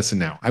happening in medicine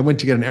now. I went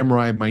to get an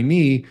MRI of my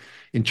knee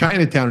in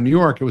Chinatown, in New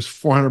York. It was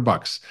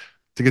 $400.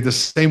 To get the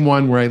same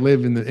one where I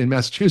live in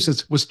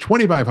Massachusetts was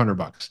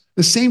 $2,500.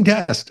 The same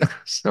test.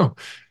 So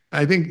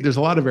I think there's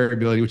a lot of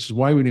variability, which is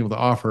why we've been able to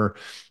offer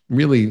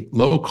really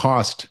low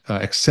cost,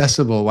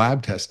 accessible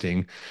lab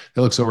testing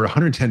that looks over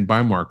 110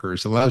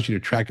 biomarkers, allows you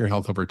to track your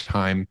health over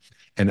time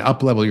and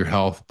up level your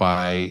health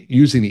by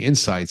using the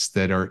insights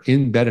that are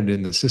embedded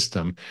in the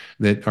system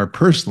that are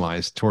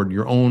personalized toward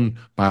your own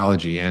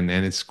biology. And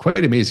it's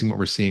quite amazing what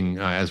we're seeing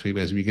as we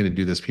begin to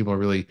do this. People are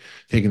really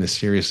taking this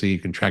seriously. You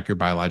can track your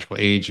biological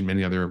age and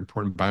many other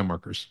important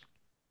biomarkers.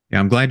 Yeah,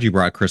 I'm glad you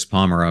brought Chris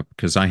Palmer up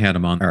because I had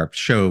him on our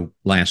show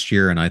last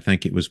year, and I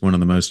think it was one of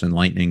the most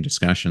enlightening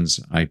discussions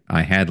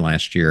I had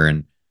last year.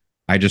 And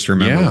I just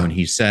remember when Yeah.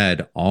 he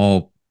said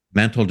all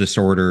mental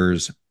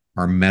disorders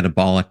are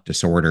metabolic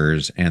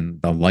disorders,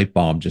 and the light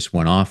bulb just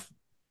went off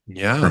for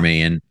Yeah.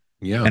 me. And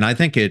Yeah. I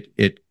think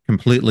it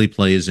completely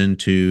plays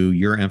into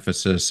your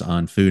emphasis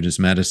on food as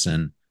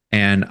medicine.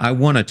 And I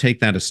want to take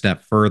that a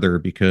step further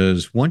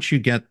because once you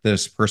get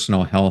this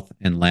personal health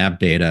and lab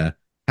data,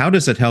 how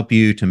does it help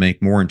you to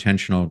make more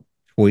intentional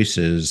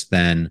choices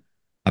than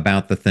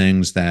about the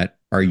things that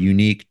are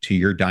unique to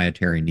your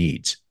dietary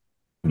needs?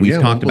 We've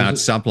Yeah. talked about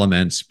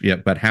supplements, yeah,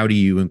 but how do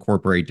you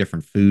incorporate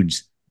different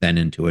foods then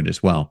into it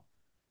as well?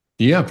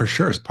 Yeah, for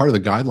sure. It's part of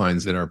the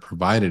guidelines that are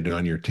provided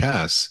on your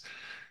tests.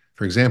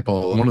 For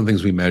example, one of the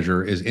things we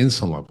measure is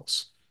insulin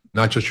levels,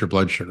 not just your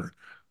blood sugar.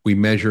 We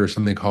measure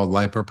something called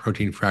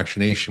lipoprotein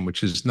fractionation,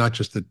 which is not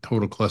just the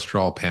total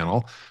cholesterol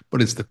panel,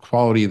 but it's the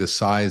quality, the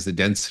size, the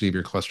density of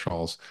your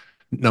cholesterol's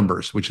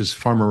numbers, which is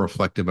far more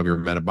reflective of your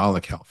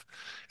metabolic health.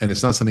 And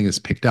it's not something that's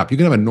picked up. You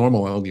can have a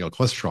normal LDL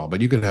cholesterol,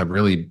 but you could have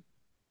really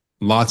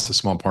lots of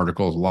small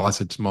particles,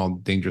 lots of small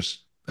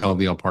dangerous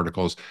LDL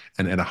particles,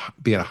 and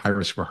be at a high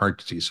risk for heart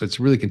disease. So it's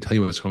really can tell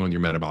you what's going on in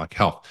your metabolic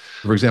health.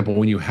 For example,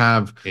 when you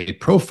have a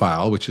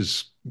profile, which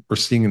is we're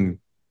seeing in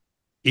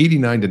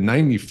 89 to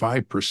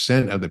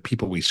 95% of the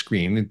people we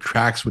screen, it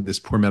tracks with this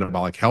poor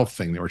metabolic health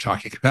thing that we're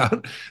talking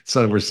about.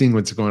 So we're seeing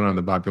what's going on in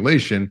the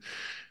population.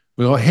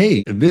 We go,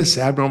 hey, this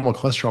abnormal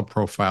cholesterol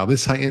profile,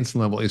 this high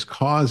insulin level is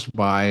caused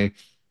by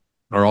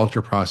our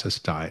ultra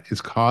processed diet, is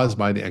caused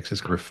by the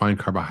excess refined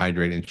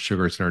carbohydrate and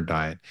sugars in our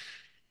diet.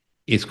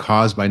 It's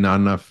caused by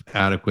not enough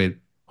adequate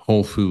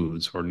whole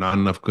foods or not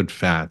enough good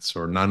fats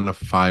or not enough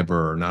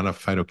fiber or not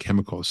enough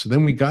phytochemicals. So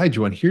then we guide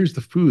you on here's the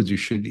foods you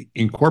should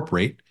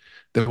incorporate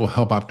that will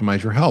help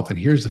optimize your health. And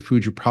here's the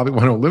foods you probably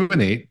want to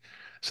eliminate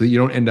so that you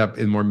don't end up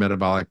in more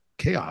metabolic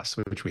chaos,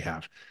 which we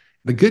have.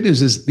 The good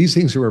news is these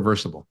things are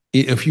reversible.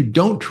 If you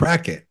don't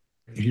track it,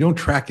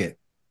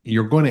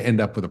 you're going to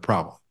end up with a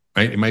problem,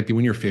 right? It might be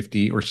when you're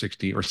 50 or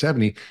 60 or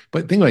 70,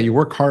 but think about it, you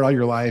work hard all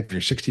your life, you're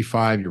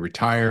 65, you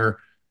retire,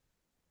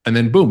 and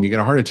then boom, you get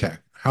a heart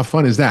attack. How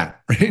fun is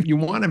that, right? You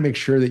want to make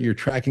sure that you're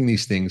tracking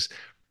these things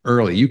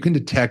early. You can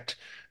detect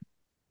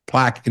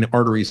plaque in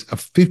arteries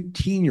of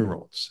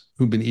 15-year-olds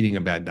who've been eating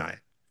a bad diet.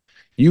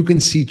 You can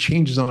see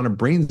changes on a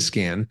brain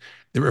scan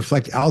that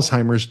reflect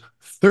Alzheimer's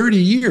 30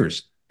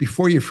 years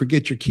before you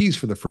forget your keys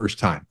for the first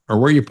time or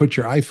where you put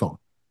your iPhone,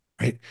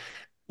 right?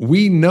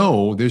 We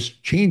know there's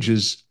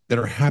changes that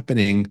are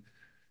happening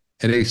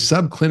at a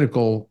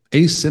subclinical,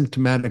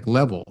 asymptomatic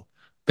level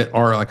that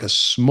are like a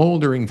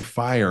smoldering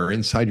fire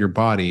inside your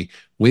body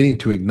waiting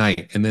to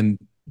ignite. And then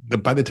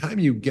by the time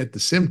you get the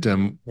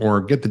symptom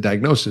or get the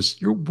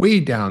diagnosis, you're way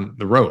down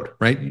the road,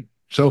 right?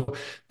 So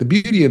the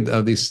beauty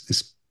of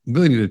this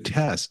ability to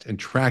test and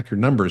track your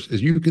numbers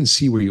is you can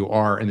see where you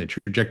are in the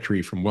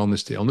trajectory from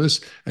wellness to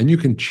illness, and you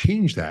can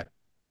change that.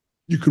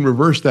 You can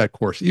reverse that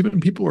course. Even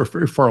people who are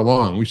very far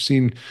along. We've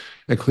seen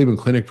at Cleveland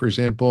Clinic, for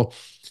example,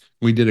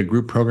 we did a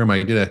group program.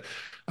 I did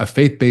a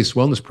faith-based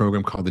wellness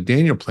program called the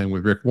Daniel Plan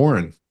with Rick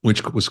Warren,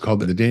 which was called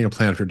the Daniel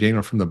Plan after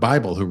Daniel from the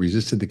Bible, who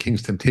resisted the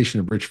king's temptation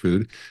of rich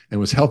food and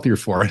was healthier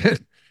for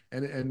it.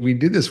 And we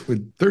did this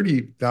with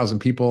 30,000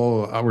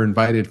 people. Were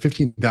invited,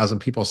 15,000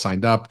 people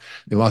signed up.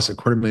 They lost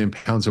 250,000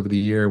 pounds over the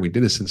year. We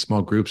did this in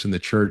small groups in the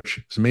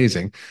church. It's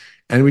amazing.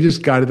 And we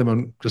just guided them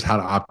on just how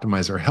to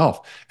optimize our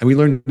health. And we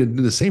learned to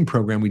do the same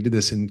program. We did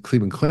this in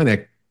Cleveland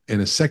Clinic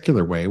in a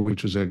secular way,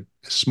 which was a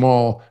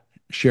small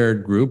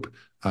shared group,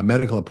 a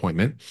medical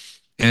appointment.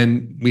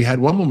 And we had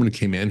one woman who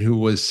came in who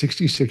was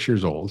 66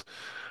 years old,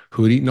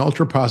 who had eaten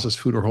ultra processed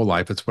food her whole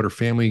life. It's what her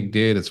family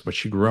did. It's what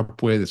she grew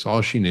up with. It's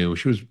all she knew.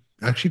 She was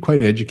actually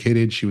quite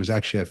educated. She was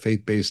actually a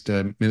faith-based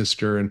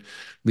minister and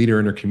leader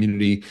in her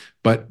community,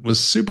 but was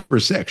super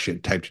sick. She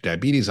had type 2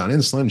 diabetes on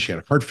insulin. She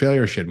had heart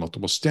failure. She had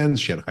multiple stents.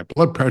 She had high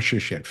blood pressure.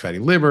 She had fatty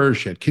liver.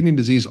 She had kidney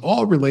disease,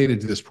 all related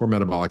to this poor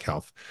metabolic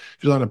health.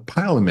 She was on a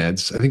pile of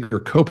meds. I think her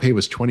copay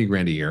was 20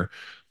 grand a year.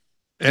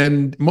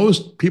 And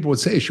most people would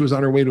say she was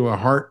on her way to a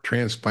heart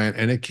transplant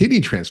and a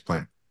kidney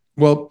transplant.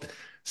 Well,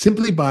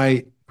 simply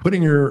by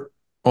putting her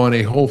on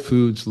a whole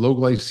foods, low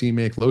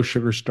glycemic, low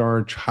sugar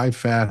starch, high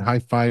fat, high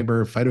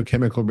fiber,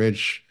 phytochemical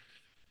rich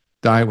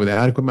diet with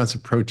adequate amounts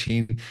of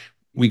protein,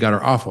 we got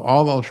her off of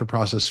all ultra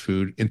processed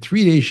food. In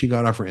 3 days, she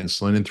got off her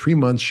insulin. In 3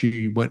 months,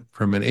 she went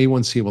from an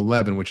A1C of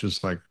 11, which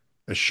is like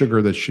a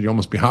sugar that should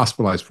almost be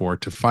hospitalized for,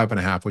 to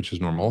 5.5, which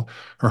is normal.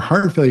 Her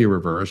heart failure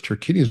reversed, her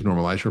kidneys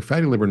normalized, her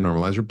fatty liver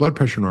normalized, her blood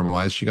pressure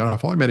normalized. She got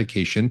off all her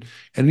medication.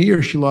 And in a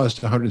year, she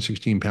lost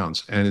 116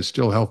 pounds and is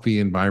still healthy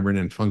and vibrant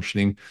and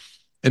functioning.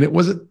 And it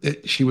wasn't,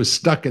 she was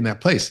stuck in that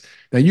place.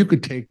 Now you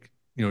could take,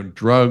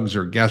 drugs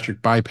or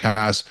gastric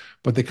bypass,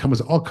 but they come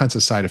with all kinds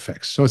of side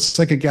effects. So it's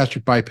like a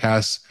gastric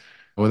bypass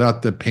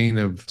without the pain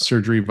of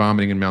surgery,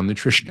 vomiting, and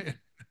malnutrition.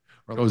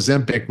 or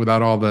Ozempic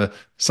without all the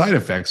side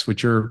effects,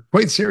 which are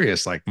quite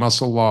serious, like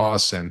muscle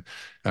loss and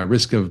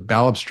risk of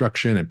bowel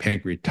obstruction and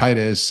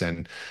pancreatitis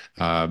and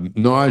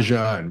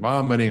nausea and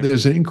vomiting.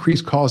 There's an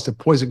increased calls to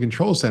poison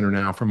control center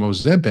now from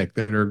Ozempic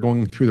that are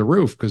going through the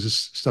roof because it's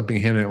stuff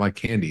being handed out like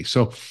candy.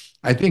 So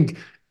I think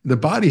the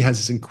body has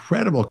this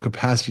incredible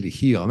capacity to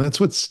heal. And that's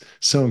what's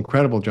so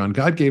incredible, John.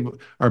 God gave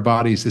our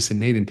bodies this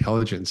innate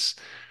intelligence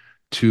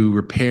to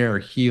repair,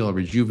 heal,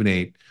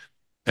 rejuvenate,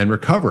 and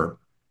recover.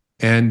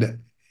 And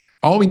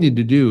all we need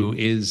to do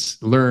is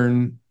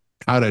learn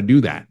how to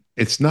do that.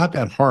 It's not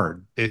that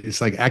hard.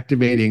 It's like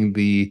activating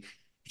the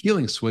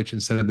healing switch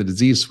instead of the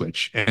disease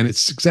switch. And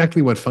it's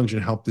exactly what Function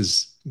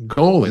Health's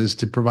goal is,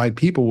 to provide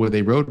people with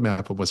a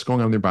roadmap of what's going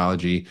on in their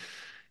biology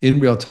in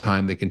real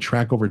time. They can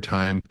track over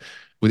time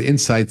with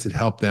insights that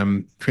help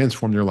them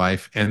transform their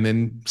life and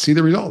then see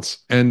the results.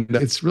 And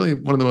it's really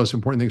one of the most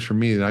important things for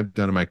me that I've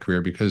done in my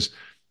career, because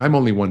I'm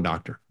only one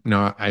doctor.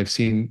 Now, I've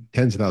seen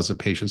tens of thousands of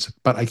patients,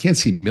 but I can't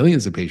see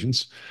millions of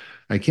patients.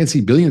 I can't see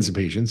billions of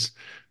patients.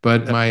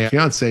 But my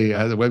fiance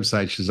has a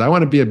website. She says, I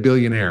want to be a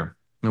billionaire.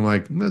 And I'm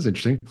like, that's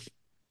interesting.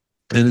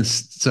 And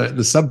so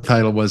the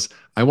subtitle was,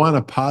 I want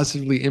to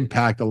positively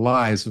impact the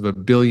lives of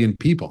 1 billion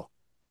people.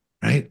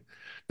 Right?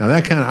 Now,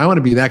 I want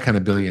to be that kind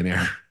of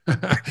billionaire.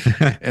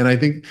 And I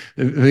think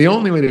the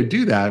only way to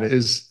do that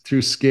is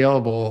through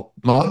scalable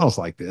models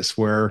like this,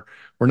 where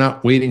we're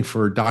not waiting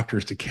for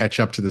doctors to catch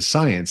up to the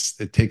science.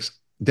 It takes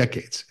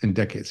decades and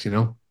decades, you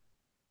know?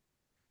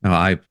 No,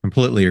 I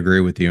completely agree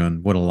with you.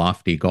 And what a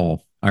lofty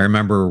goal. I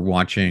remember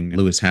watching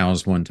Lewis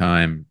Howes one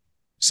time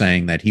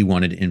saying that he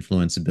wanted to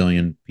influence 1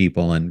 billion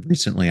people. And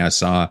recently I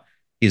saw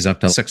he's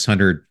up to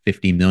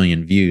 650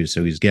 million views.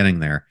 So he's getting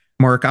there.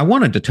 Mark, I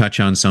wanted to touch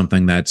on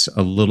something that's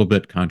a little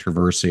bit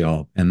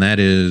controversial, and that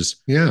is,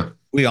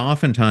 we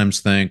oftentimes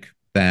think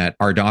that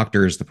our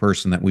doctor is the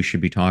person that we should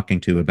be talking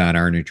to about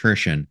our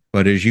nutrition.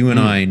 But as you and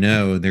I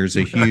know, there's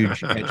a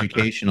huge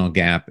educational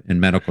gap in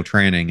medical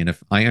training. And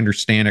if I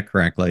understand it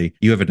correctly,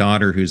 you have a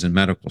daughter who's in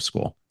medical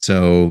school.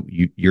 So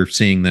you're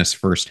seeing this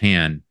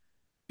firsthand.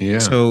 Yeah.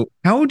 So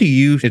how do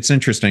you, it's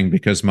interesting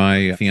because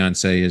my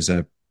fiance is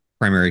a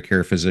primary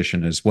care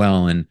physician as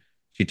well. And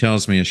she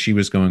tells me as she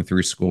was going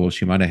through school,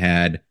 she might have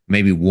had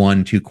maybe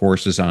 1, 2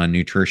 courses on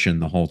nutrition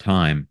the whole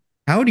time.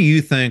 How do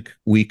you think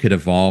we could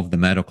evolve the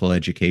medical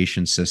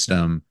education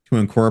system to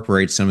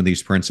incorporate some of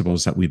these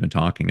principles that we've been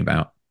talking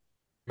about?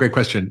 Great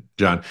question,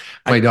 John.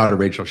 My daughter,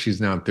 Rachel, she's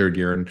now in 3rd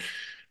year,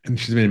 and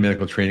she's been in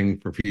medical training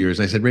for a few years.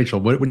 And I said, Rachel,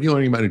 what are you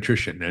learning about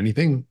nutrition?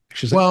 Anything?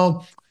 She's like,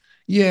 well,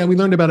 yeah, we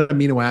learned about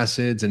amino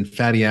acids and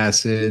fatty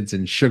acids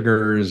and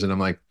sugars. And I'm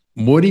like,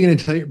 what are you going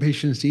to tell your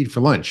patients to eat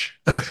for lunch?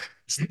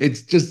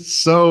 It's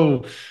just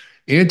so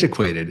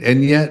antiquated.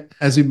 And yet,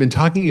 as we've been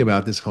talking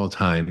about this whole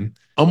time,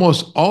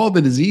 almost all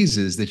the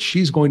diseases that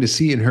she's going to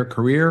see in her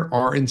career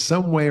are in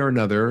some way or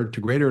another,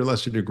 to greater or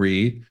lesser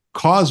degree,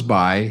 caused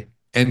by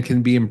and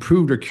can be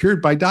improved or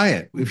cured by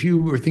diet. If you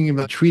were thinking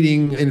about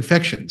treating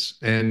infections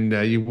and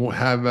you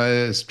have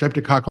a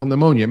streptococcal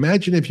pneumonia,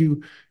 imagine if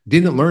you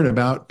didn't learn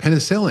about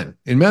penicillin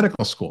in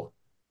medical school,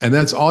 and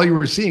that's all you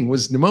were seeing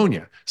was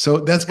pneumonia. So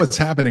that's what's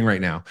happening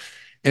right now.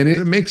 And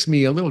it makes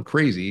me a little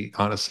crazy,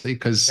 honestly,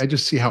 because I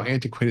just see how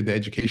antiquated the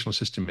educational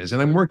system is.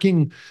 And I'm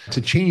working to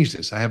change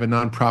this. I have a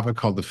nonprofit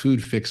called the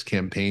Food Fix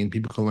Campaign.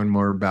 People can learn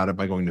more about it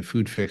by going to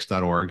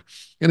foodfix.org.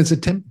 And it's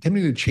attempting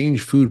to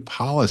change food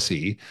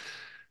policy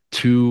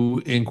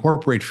to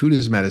incorporate food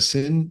as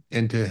medicine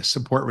and to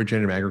support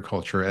regenerative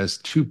agriculture as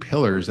 2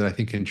 pillars that I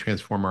think can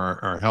transform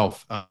our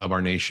health of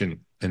our nation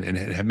and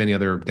have many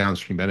other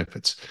downstream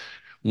benefits.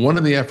 One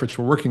of the efforts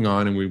we're working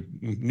on, and we've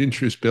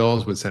introduced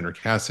bills with Senator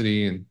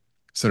Cassidy and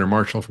Senator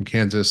Marshall from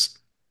Kansas,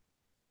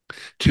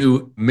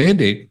 to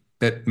mandate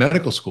that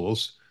medical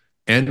schools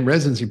and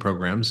residency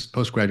programs,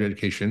 postgraduate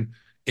education,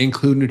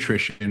 include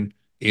nutrition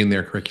in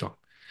their curriculum.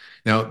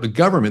 Now, the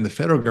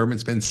federal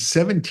government spends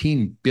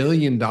 $17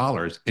 billion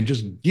and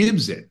just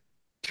gives it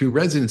to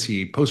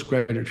residency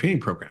postgraduate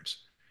training programs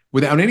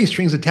without any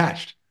strings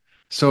attached.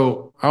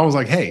 So I was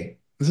like, hey,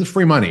 this is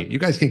free money. You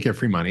guys can't get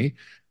free money.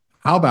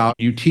 How about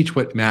you teach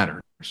what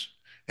matters?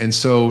 And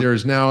so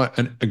there's now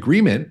an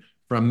agreement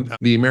from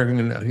the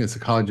American, I think it's the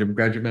College of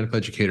Graduate Medical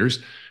Educators,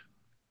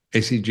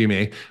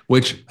 ACGMA,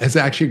 which has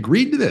actually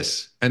agreed to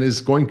this and is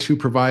going to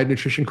provide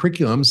nutrition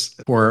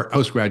curriculums for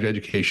postgraduate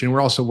education.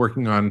 We're also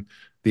working on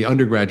the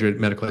undergraduate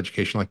medical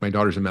education, like my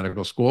daughter's in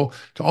medical school,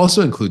 to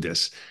also include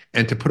this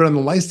and to put it on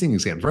the licensing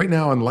exams. Right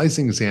now on the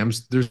licensing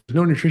exams, there's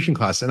no nutrition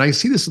class. And I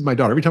see this with my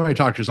daughter. Every time I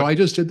talk to her, so I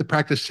just did the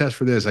practice test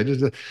for this.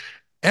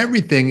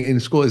 Everything in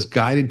school is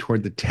guided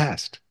toward the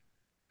test.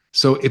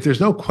 So if there's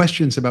no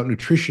questions about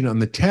nutrition on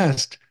the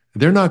test,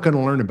 they're not going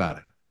to learn about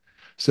it.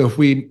 So if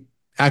we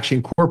actually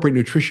incorporate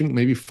nutrition,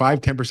 maybe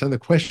 5-10% of the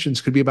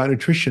questions could be about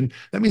nutrition.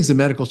 That means the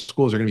medical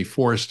schools are going to be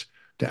forced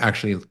to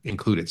actually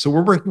include it. So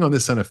we're working on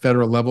this on a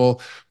federal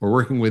level. We're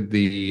working with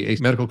the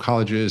medical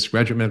colleges,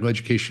 graduate medical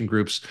education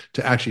groups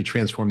to actually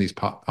transform these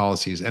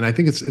policies. And I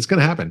think it's going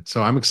to happen.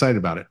 So I'm excited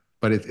about it,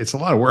 but it's a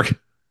lot of work.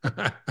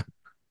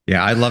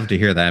 Yeah, I'd love to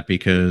hear that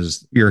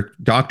because your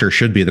doctor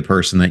should be the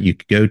person that you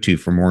could go to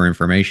for more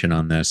information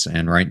on this.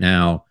 And right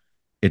now,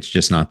 it's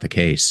just not the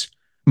case.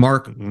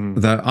 Mark,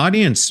 Mm. the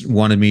audience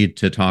wanted me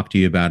to talk to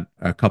you about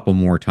a couple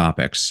more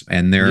topics,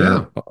 and they're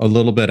Yeah. a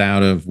little bit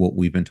out of what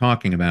we've been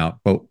talking about.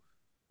 But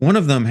one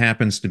of them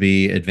happens to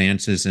be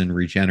advances in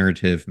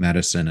regenerative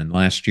medicine. And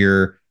last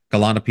year, a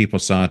lot of people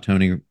saw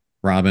Tony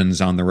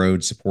Robbins on the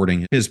road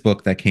supporting his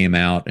book that came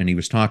out, and he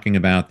was talking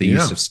about the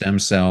use Yeah. of stem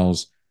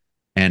cells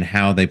and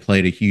how they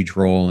played a huge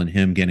role in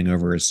him getting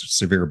over his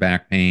severe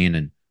back pain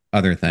and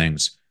other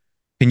things.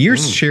 Can you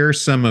Mm. share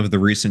some of the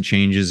recent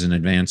changes and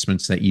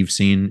advancements that you've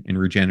seen in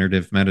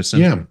regenerative medicine?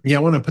 Yeah. Yeah. I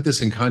want to put this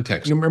in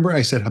context. Remember,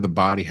 I said how the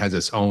body has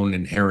its own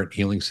inherent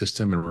healing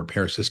system and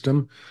repair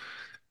system?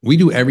 We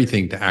do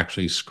everything to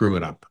actually screw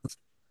it up.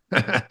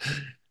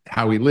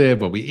 How we live,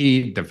 what we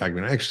eat, the fact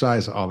we don't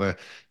exercise, all the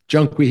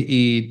junk we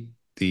eat,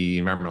 the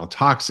environmental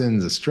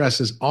toxins, the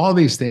stresses, all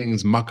these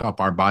things muck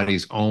up our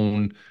body's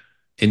own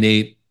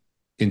innate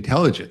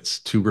intelligence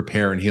to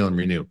repair and heal and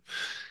renew.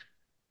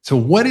 So,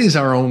 what is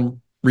our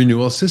own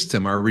renewal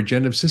system, our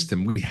regenerative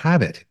system? We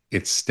have it.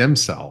 It's stem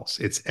cells,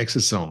 it's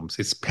exosomes,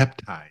 it's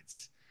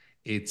peptides,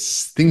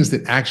 it's things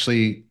that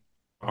actually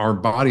our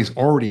bodies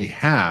already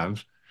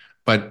have,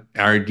 but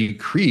are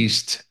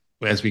decreased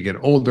as we get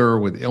older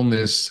with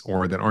illness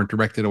or that aren't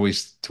directed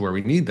always to where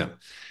we need them.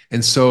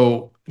 And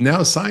so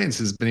now science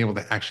has been able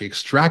to actually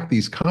extract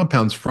these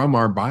compounds from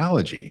our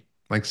biology.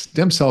 Like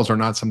stem cells are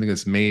not something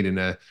that's made in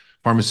a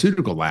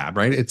pharmaceutical lab,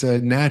 right? It's a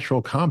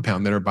natural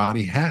compound that our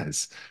body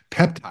has.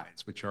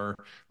 Peptides, which are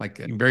like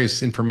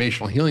various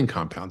informational healing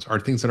compounds,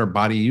 are things that our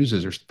body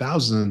uses. There's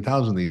thousands and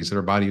thousands of these that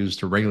our body uses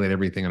to regulate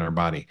everything in our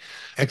body.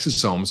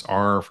 Exosomes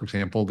are, for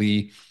example,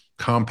 the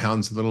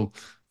compounds, little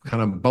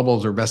kind of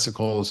bubbles or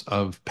vesicles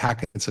of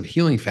packets of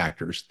healing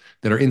factors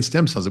that are in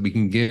stem cells that we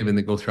can give and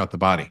that go throughout the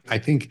body. I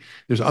think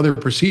there's other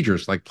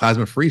procedures like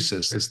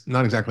plasmapheresis. It's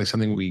not exactly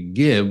something we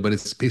give, but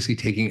it's basically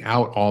taking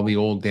out all the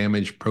old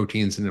damaged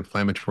proteins and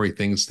inflammatory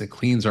things that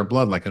cleans our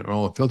blood, like an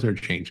oil filter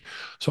change.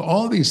 So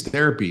all of these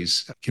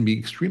therapies can be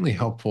extremely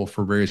helpful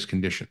for various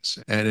conditions,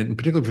 and in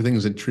particular for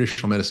things that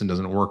traditional medicine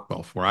doesn't work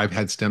well for. I've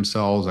had stem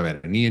cells. I've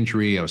had a knee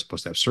injury. I was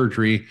supposed to have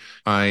surgery.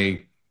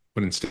 I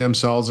put in stem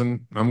cells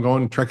and I'm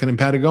going trekking in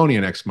Patagonia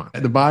next month.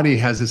 The body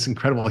has this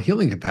incredible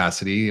healing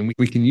capacity and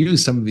we can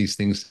use some of these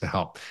things to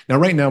help. Now,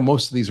 right now,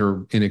 most of these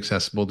are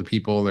inaccessible to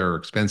people. They're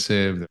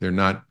expensive. They're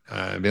not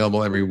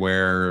available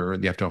everywhere. Or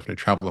you have to often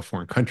travel to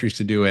foreign countries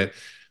to do it.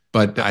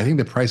 But I think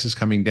the price is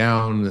coming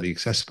down. The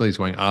accessibility is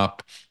going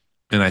up.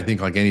 And I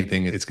think, like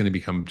anything, it's going to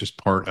become just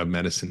part of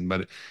medicine.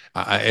 But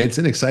it's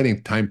an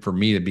exciting time for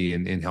me to be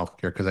in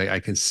healthcare because I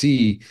can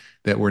see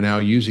that we're now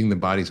using the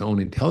body's own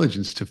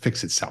intelligence to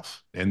fix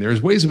itself. And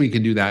there's ways that we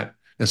can do that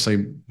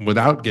necessarily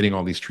without getting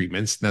all these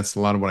treatments. And that's a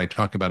lot of what I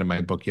talk about in my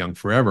book, Young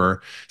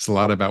Forever. It's a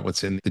lot about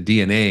what's in the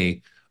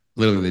DNA,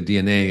 literally the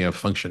DNA of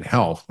function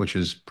health, which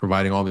is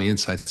providing all the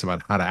insights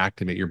about how to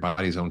activate your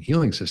body's own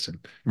healing system.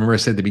 Remember, I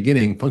said at the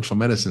beginning, functional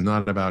medicine is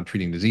not about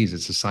treating disease,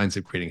 it's the science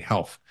of creating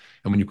health.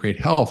 And when you create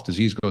health,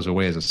 disease goes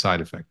away as a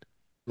side effect.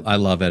 I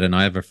love it. And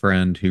I have a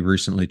friend who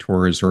recently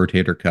tore his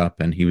rotator cuff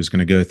and he was going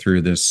to go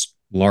through this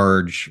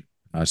large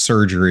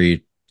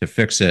surgery to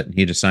fix it. And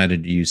he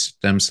decided to use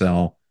stem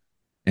cell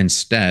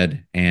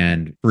instead.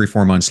 And 3,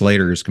 4 months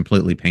later is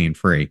completely pain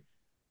free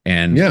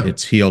and Yeah.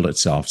 it's healed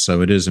itself.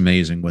 So it is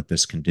amazing what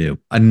this can do.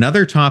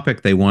 Another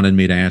topic they wanted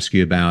me to ask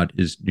you about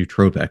is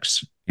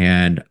nootropics.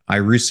 And I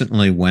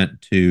recently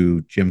went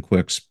to Jim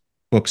Quick's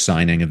book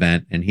signing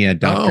event and he had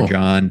Dr. Oh,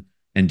 John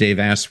and Dave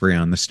Asprey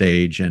on the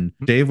stage. And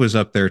Dave was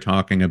up there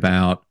talking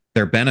about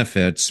their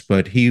benefits,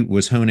 but he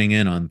was honing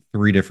in on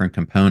 3 different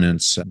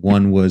components.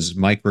 One was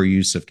micro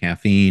use of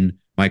caffeine,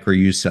 micro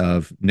use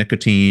of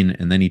nicotine,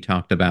 and then he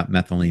talked about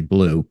methylene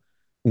blue.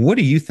 What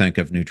do you think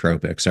of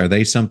nootropics? Are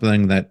they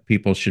something that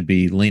people should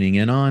be leaning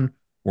in on,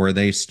 or are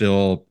they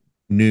still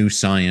new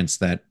science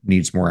that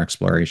needs more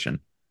exploration?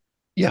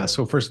 yeah.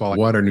 So, first of all,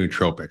 what are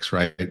nootropics,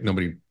 right?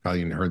 Nobody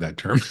probably even heard that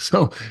term.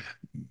 So,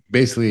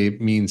 basically it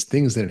means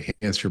things that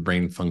enhance your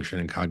brain function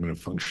and cognitive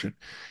function.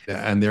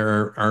 And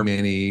there are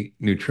many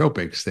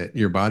nootropics that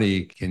your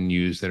body can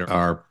use that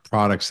are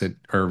products that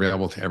are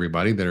available to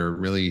everybody that are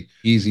really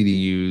easy to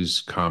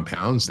use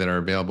compounds that are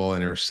available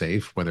and are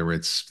safe, whether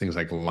it's things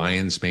like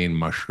lion's mane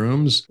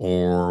mushrooms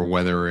or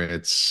whether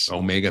it's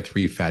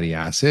omega-3 fatty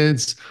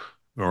acids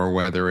or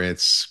whether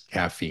it's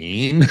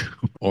caffeine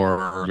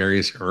or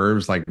various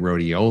herbs like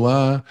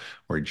rhodiola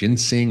or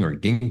ginseng or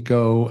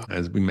ginkgo.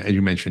 As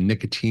you mentioned,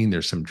 nicotine.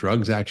 There's some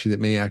drugs actually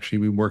that may actually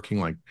be working,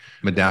 like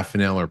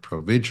modafinil or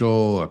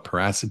Provigil or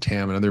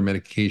paracetam and other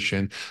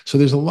medication. So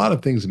there's a lot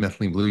of things.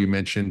 Methylene blue, you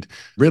mentioned.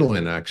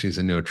 Ritalin actually is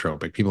a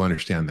nootropic. People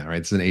understand that, right?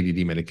 It's an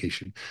ADD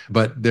medication.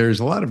 But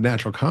there's a lot of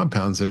natural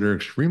compounds that are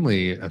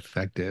extremely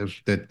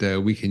effective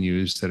that we can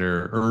use that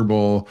are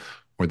herbal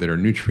or that are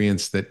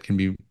nutrients that can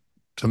be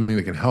something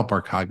that can help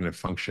our cognitive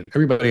function.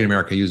 Everybody in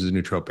America uses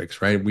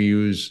nootropics, right? We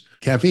use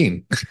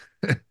caffeine.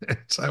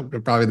 It's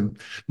probably the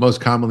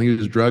most commonly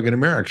used drug in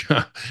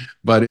America,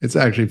 but it's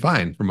actually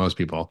fine for most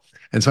people.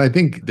 And so I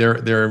think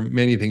there are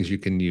many things you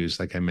can use,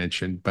 like I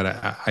mentioned, but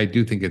I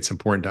do think it's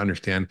important to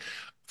understand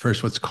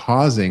first what's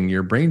causing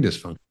your brain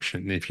dysfunction.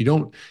 And if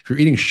you're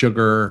eating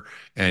sugar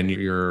and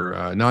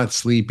you're not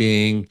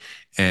sleeping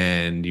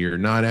and you're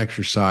not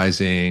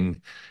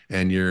exercising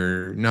and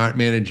you're not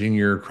managing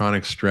your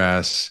chronic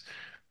stress,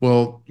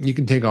 well, you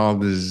can take all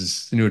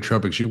these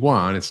nootropics you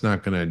want. It's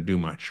not going to do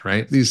much,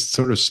 right? These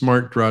sort of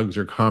smart drugs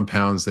or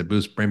compounds that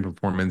boost brain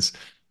performance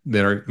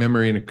that are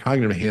memory and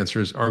cognitive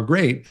enhancers are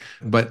great,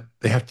 but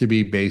they have to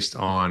be based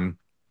on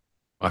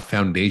a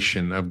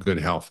foundation of good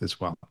health as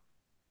well.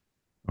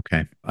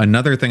 Okay.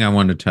 Another thing I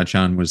wanted to touch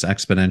on was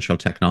exponential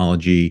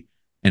technology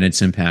and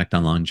its impact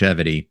on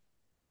longevity.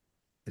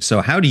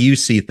 So, how do you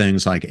see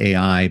things like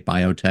AI,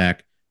 biotech,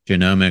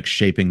 genomics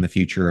shaping the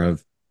future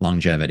of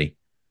longevity?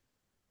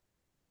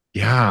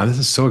 Yeah, this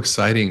is so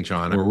exciting,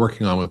 John. We're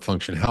working on with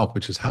Function Health,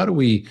 which is how do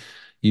we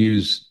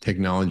use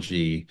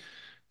technology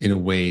in a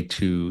way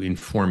to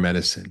inform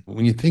medicine?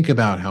 When you think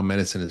about how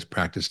medicine is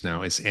practiced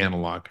now, it's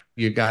analog.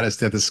 You got a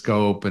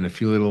stethoscope and a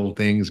few little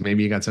things.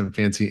 Maybe you got some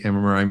fancy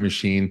MRI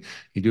machine.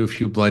 You do a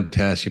few blood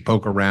tests, you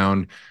poke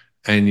around,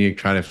 and you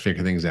try to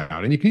figure things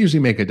out. And you can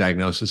usually make a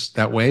diagnosis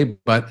that way,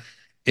 but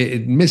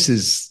it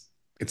misses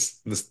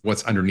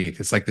what's underneath.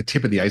 It's like the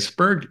tip of the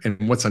iceberg,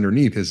 and what's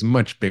underneath is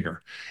much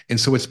bigger. And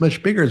so what's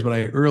much bigger is what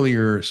I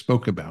earlier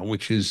spoke about,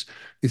 which is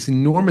this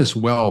enormous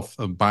wealth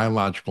of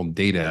biological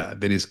data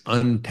that is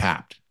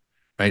untapped,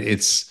 right?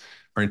 It's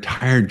our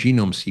entire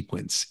genome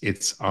sequence.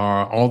 It's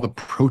all the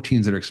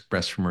proteins that are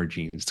expressed from our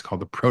genes. It's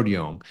called the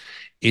proteome.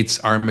 It's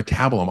our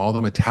metabolome, all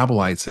the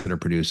metabolites that are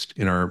produced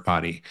in our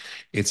body.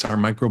 It's our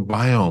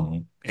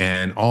microbiome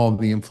and all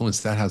the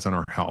influence that has on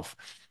our health.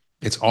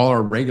 It's all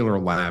our regular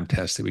lab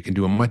tests that we can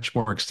do a much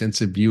more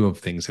extensive view of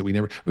things that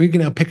we can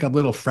now pick up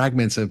little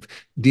fragments of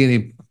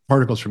DNA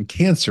particles from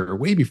cancer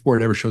way before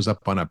it ever shows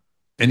up on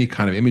any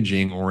kind of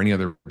imaging or any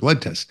other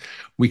blood test.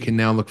 We can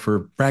now look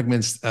for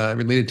fragments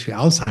related to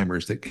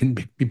Alzheimer's that can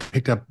be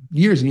picked up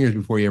years and years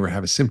before you ever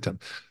have a symptom.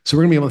 So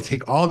we're going to be able to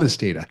take all this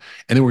data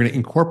and then we're going to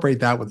incorporate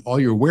that with all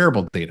your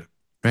wearable data,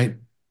 right?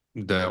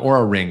 The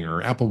Aura Ring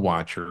or Apple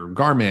Watch or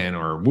Garmin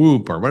or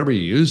Whoop or whatever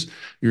you use,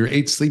 your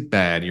 8 sleep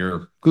bed,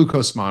 your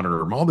glucose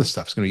monitor, all this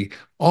stuff is going to be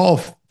all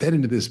fed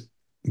into this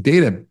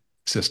data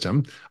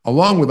system,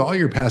 along with all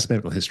your past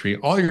medical history,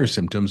 all your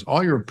symptoms,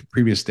 all your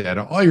previous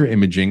data, all your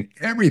imaging,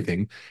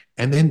 everything.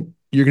 And then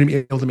you're going to be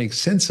able to make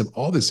sense of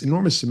all this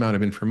enormous amount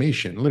of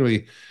information,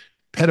 literally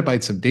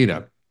petabytes of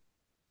data.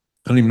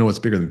 I don't even know what's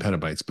bigger than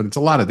petabytes, but it's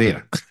a lot of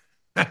data.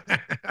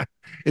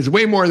 It's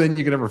way more than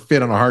you could ever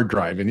fit on a hard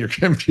drive in your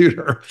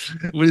computer.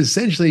 It would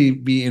essentially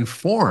be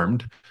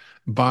informed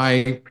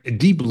by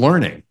deep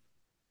learning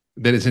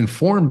that is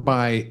informed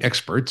by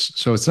experts.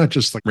 So it's not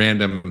just like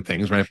random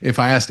things, right? If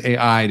I asked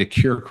AI to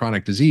cure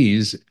chronic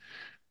disease,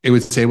 it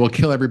would say, well,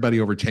 kill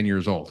everybody over 10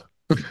 years old.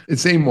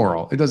 It's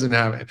amoral. It doesn't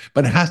have,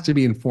 but it has to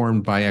be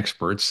informed by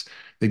experts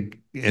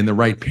in the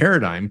right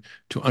paradigm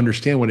to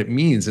understand what it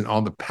means and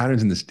all the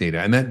patterns in this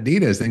data. And that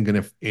data is then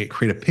going to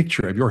create a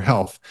picture of your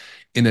health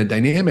in a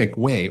dynamic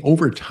way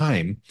over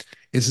time.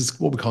 This is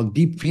what we call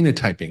deep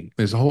phenotyping.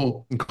 There's a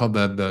whole called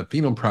the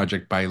Phenome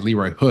Project by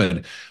Leroy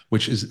Hood,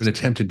 which is an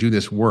attempt to do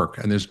this work.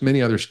 And there's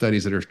many other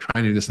studies that are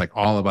trying to do this, like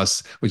All of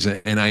Us, which is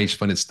an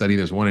NIH-funded study.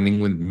 There's one in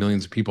England,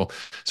 millions of people.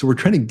 So we're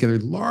trying to gather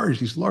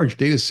these large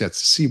data sets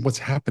to see what's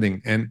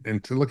happening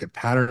and to look at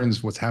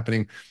patterns, what's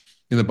happening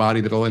in the body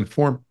that'll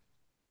inform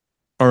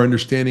our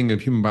understanding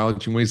of human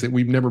biology in ways that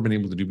we've never been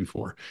able to do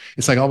before.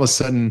 It's like all of a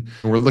sudden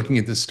we're looking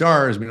at the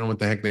stars, we don't know what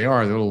the heck they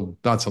are, the little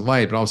dots of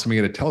light, but all of a sudden we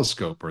get a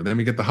telescope, or then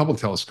we get the Hubble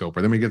telescope,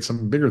 or then we get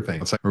some bigger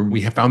thing. It's like, or we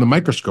have found the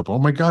microscope. Oh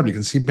my God, we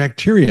can see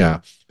bacteria.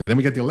 And then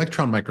we get the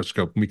electron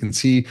microscope, and we can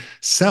see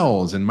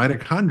cells and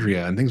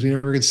mitochondria and things we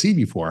never could see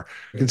before.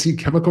 We can see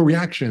chemical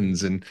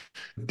reactions and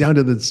down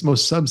to the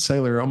most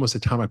subcellular, almost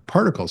atomic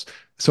particles.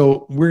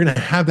 So we're going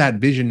to have that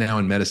vision now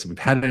in medicine. We've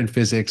had it in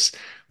physics,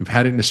 we've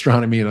had it in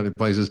astronomy and other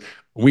places.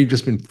 We've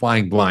just been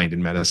flying blind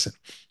in medicine.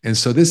 And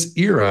so this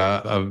era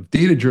of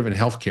data-driven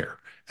healthcare,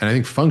 and I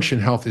think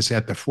Function Health is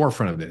at the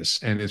forefront of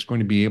this, and it's going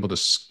to be able to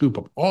scoop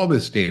up all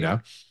this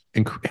data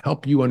and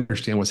help you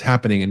understand what's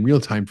happening in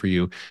real time for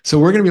you. So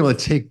we're going to be able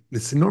to take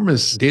this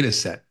enormous data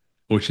set,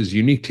 which is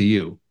unique to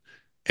you,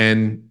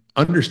 and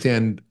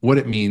understand what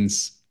it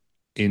means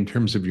in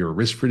terms of your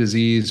risk for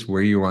disease,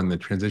 where you're on the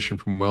transition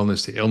from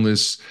wellness to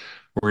illness.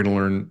 We're going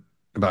to learn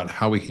about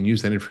how we can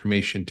use that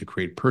information to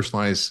create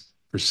personalized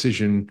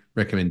precision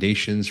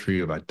recommendations for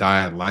you about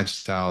diet,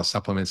 lifestyle,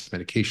 supplements,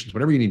 medications,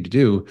 whatever you need to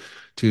do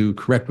to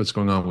correct what's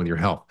going on with your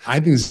health. I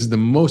think this is the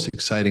most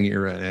exciting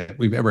era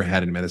we've ever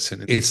had in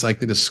medicine. It's like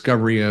the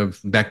discovery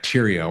of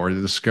bacteria or the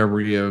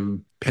discovery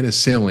of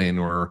penicillin,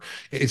 or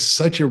it's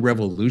such a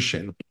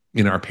revolution.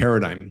 in our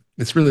paradigm.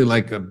 It's really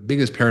like the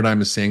biggest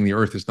paradigm is saying the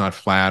earth is not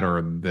flat,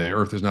 or the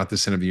earth is not the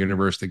center of the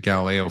universe that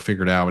Galileo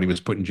figured out when he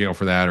was put in jail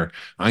for that, or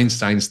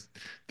Einstein's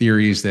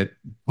theories that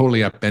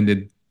totally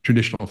upended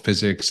traditional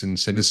physics and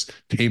said this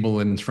table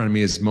in front of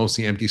me is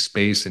mostly empty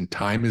space and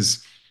time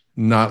is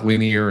not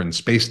linear and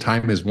space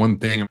time is one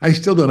thing. I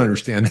still don't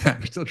understand that.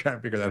 I'm still trying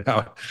to figure that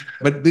out.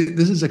 But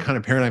this is a kind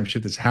of paradigm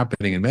shift that's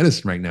happening in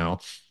medicine right now.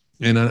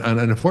 And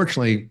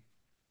unfortunately,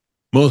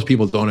 most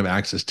people don't have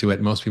access to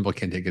it. Most people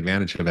can't take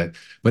advantage of it.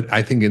 But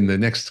I think in the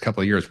next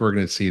couple of years, we're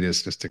going to see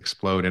this just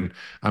explode. And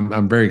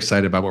I'm very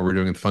excited about what we're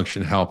doing with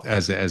Function Health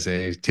as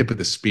a tip of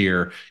the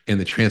spear in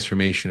the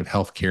transformation of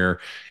healthcare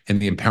and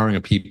the empowering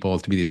of people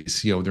to be the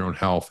CEO of their own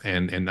health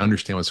and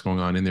understand what's going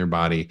on in their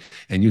body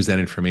and use that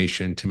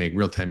information to make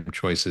real-time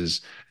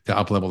choices to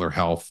up-level their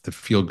health, to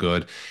feel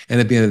good. And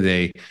at the end of the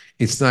day,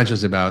 it's not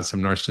just about some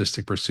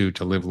narcissistic pursuit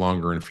to live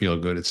longer and feel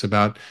good. It's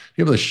about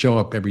being able to show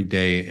up every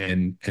day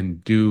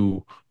and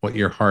do what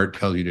your heart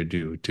tells you to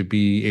do, to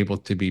be able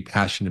to be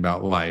passionate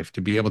about life,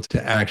 to be able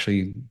to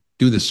actually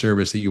do the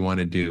service that you want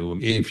to do.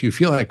 If you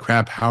feel like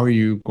crap, how are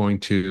you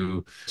going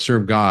to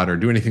serve God or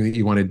do anything that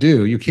you want to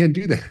do? You can't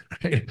do that,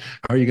 right?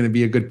 How are you going to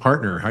be a good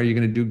partner? How are you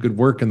going to do good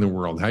work in the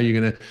world? How are you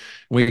going to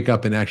wake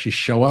up and actually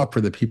show up for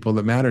the people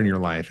that matter in your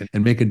life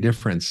and make a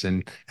difference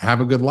and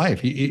have a good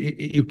life?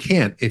 You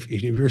can't. If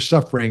you're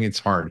suffering, it's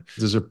hard.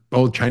 There's an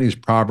old Chinese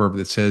proverb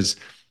that says,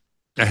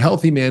 a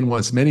healthy man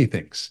wants many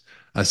things.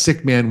 A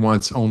sick man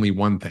wants only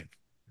one thing,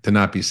 to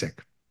not be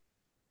sick.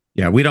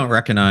 Yeah, we don't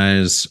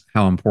recognize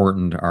how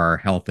important our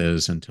health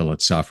is until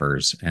it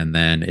suffers, and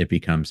then it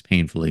becomes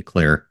painfully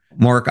clear.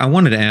 Mark, I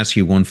wanted to ask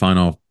you one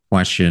final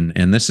question,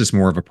 and this is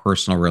more of a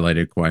personal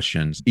related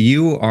question.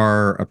 You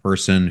are a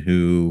person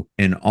who,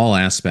 in all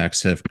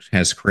aspects,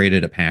 has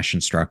created a passion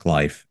struck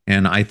life.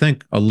 And I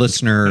think a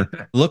listener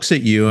looks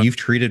at you, you've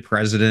treated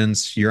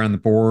presidents, you're on the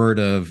board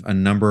of a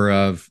number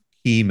of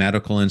key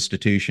medical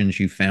institutions,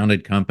 you've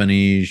founded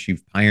companies,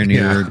 you've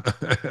pioneered.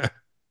 Yeah.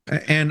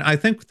 And I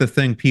think the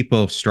thing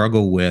people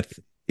struggle with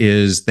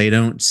is they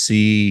don't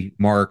see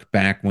Mark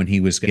back when he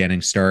was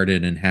getting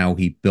started and how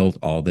he built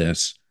all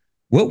this.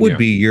 What would Yeah.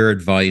 be your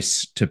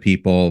advice to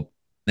people?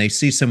 They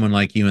see someone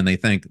like you and they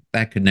think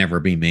that could never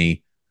be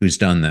me who's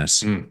done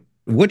this. Mm.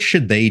 What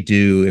should they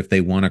do if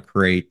they want to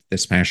create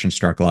this passion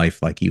struck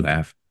life like you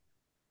have?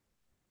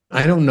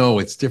 I don't know.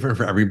 It's different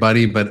for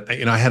everybody, but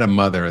I had a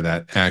mother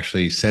that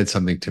actually said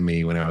something to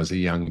me when I was a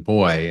young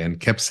boy and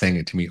kept saying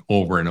it to me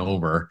over and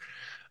over,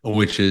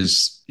 which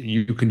is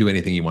you can do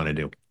anything you want to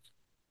do.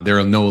 There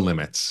are no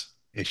limits.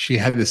 She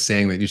had this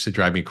saying that used to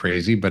drive me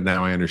crazy, but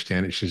now I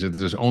understand it. She said,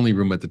 there's only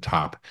room at the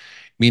top,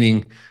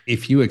 meaning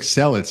if you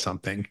excel at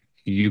something,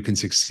 you can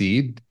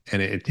succeed.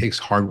 And it takes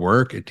hard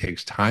work, it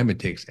takes time, it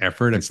takes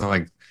effort. It's not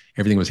like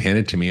everything was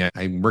handed to me.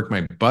 I worked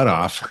my butt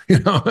off.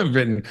 I've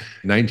written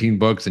 19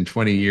 books in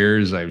 20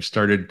 years. I've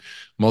started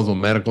multiple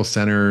medical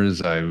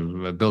centers.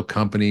 I've built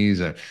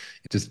companies.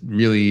 Just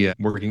really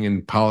working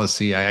in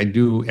policy. I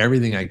do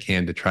everything I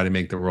can to try to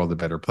make the world a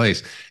better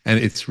place. And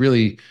it's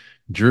really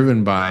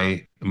driven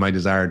by my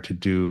desire to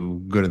do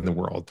good in the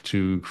world,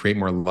 to create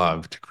more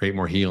love, to create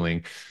more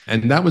healing.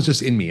 And that was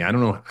just in me. I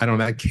don't know,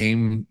 that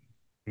came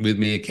with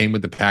me. It came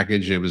with the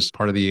package. It was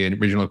part of the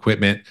original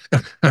equipment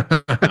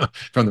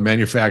from the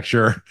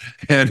manufacturer.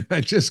 And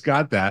I just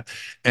got that.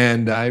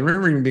 And I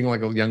remember even being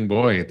like a young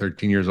boy,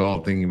 13 years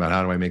old, thinking about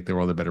how do I make the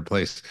world a better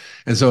place?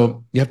 And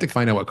so you have to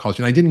find out what calls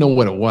you. And I didn't know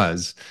what it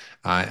was,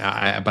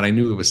 but I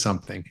knew it was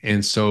something.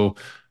 And so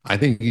I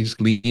think you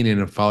just lean in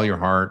and follow your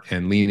heart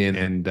and lean in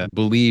and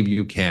believe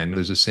you can.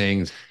 There's a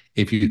saying,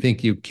 if you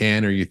think you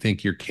can or you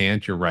think you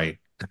can't, you're right.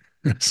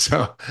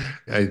 So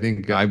I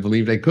think I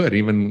believed I could,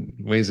 even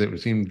ways that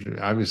seemed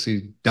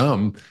obviously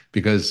dumb,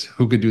 because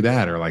who could do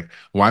that? Or like,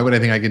 why would I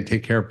think I could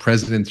take care of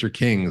presidents or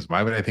kings?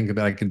 Why would I think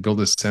that I could build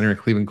a center at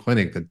Cleveland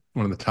Clinic, that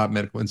one of the top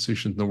medical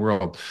institutions in the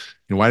world?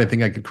 And why did I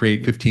think I could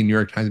create 15 New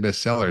York Times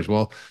bestsellers?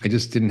 Well, I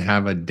just didn't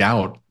have a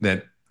doubt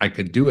that I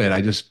could do it.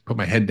 I just put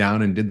my head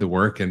down and did the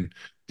work and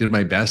did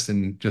my best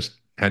and just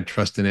had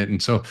trust in it.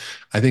 And so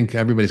I think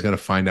everybody's got to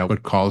find out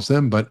what calls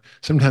them, but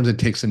sometimes it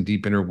takes some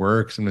deep inner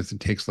work. Sometimes it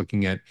takes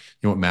looking at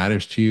what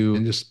matters to you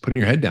and just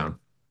putting your head down.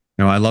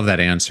 No, I love that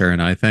answer.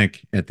 And I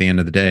think at the end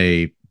of the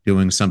day,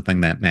 doing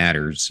something that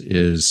matters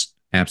is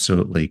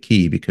absolutely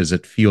key because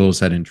it fuels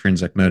that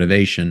intrinsic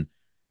motivation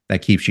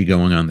that keeps you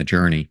going on the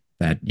journey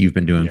that you've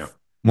been doing. Yeah.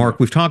 Mark,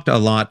 we've talked a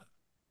lot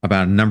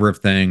about a number of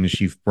things.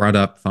 You've brought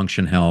up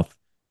Function Health.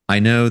 I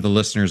know the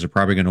listeners are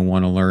probably going to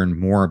want to learn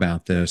more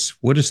about this.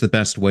 What is the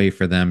best way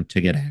for them to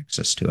get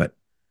access to it?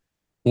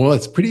 Well,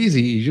 it's pretty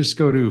easy. You just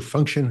go to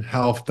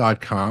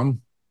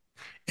functionhealth.com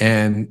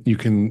and you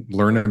can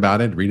learn about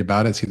it, read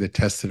about it, see the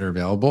tests that are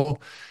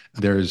available.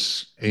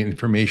 There's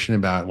information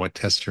about what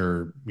tests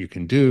you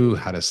can do,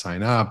 how to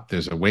sign up.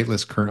 There's a wait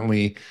list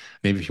currently.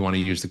 Maybe if you want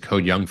to use the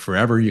code Young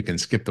Forever, you can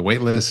skip the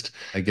wait list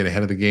and get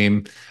ahead of the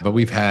game. But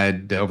we've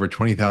had over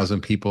 20,000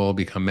 people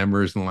become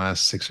members in the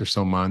last 6 or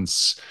so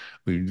months.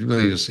 We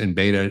really just in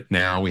beta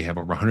now. We have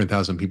over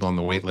 100,000 people on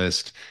the wait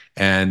list.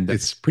 And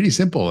it's pretty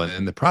simple.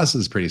 And the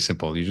process is pretty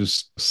simple. You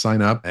just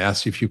sign up,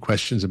 ask you a few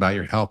questions about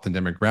your health and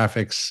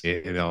demographics.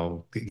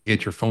 They'll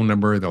get your phone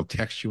number. They'll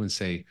text you and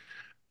say,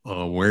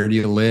 where do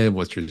you live?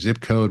 What's your zip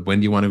code? When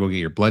do you want to go get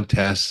your blood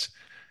tests?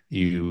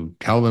 You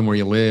tell them where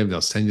you live. They'll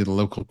send you to the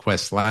local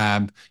Quest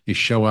lab. You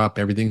show up.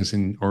 Everything's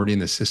already in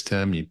the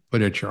system. You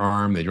put it at your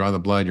arm. They draw the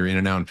blood. You're in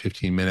and out in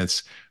 15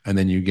 minutes. And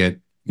then you get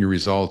your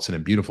results in a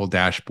beautiful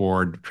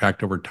dashboard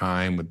tracked over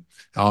time with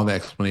all the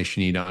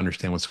explanation you need to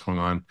understand what's going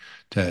on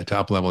to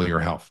up-level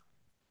your health.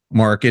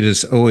 Mark, it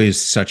is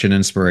always such an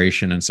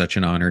inspiration and such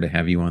an honor to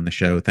have you on the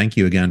show. Thank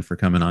you again for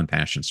coming on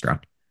Passion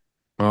Struck.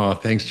 Oh,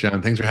 thanks,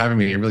 John. Thanks for having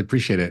me. I really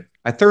appreciate it.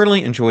 I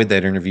thoroughly enjoyed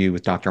that interview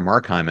with Dr.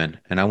 Mark Hyman,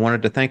 and I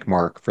wanted to thank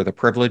Mark for the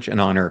privilege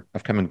and honor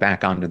of coming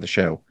back onto the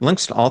show.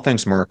 Links to all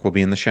things Mark will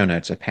be in the show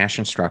notes at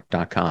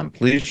passionstruck.com.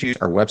 Please use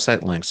our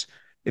website links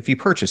if you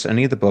purchase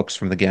any of the books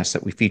from the guests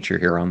that we feature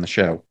here on the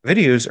show.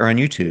 Videos are on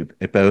YouTube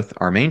at both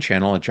our main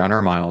channel at John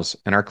R. Miles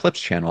and our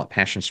Clips channel at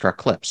Passion Struck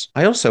Clips.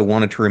 I also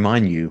wanted to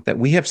remind you that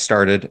we have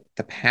started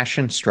the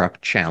Passion Struck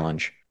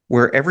Challenge,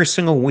 where every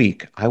single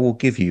week I will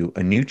give you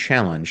a new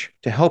challenge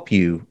to help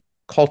you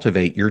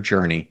cultivate your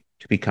journey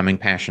to becoming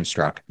passion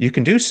struck. You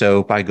can do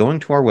so by going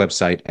to our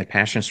website at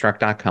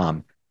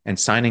passionstruck.com and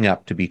signing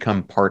up to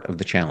become part of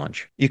the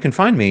challenge. You can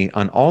find me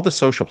on all the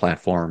social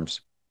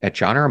platforms at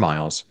John R.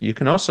 Miles. You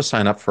can also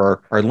sign up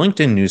for our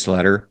LinkedIn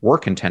newsletter,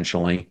 Work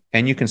Intentionally,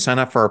 and you can sign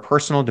up for our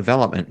personal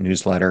development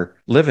newsletter,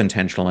 Live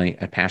Intentionally,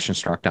 at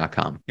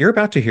passionstruck.com. You're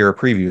about to hear a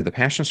preview of the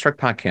Passion Struck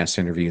podcast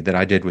interview that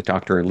I did with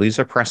Dr.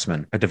 Eliza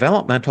Pressman, a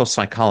developmental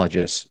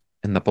psychologist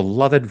and the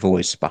beloved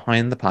voice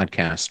behind the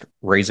podcast,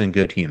 Raising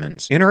Good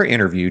Humans. In our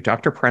interview,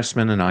 Dr.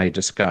 Pressman and I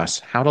discuss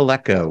how to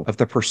let go of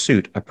the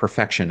pursuit of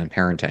perfection in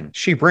parenting.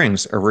 She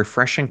brings a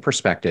refreshing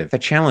perspective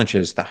that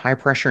challenges the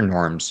high-pressure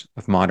norms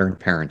of modern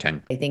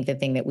parenting. I think the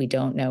thing that we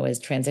don't know is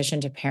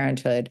transition to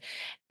parenthood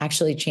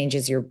actually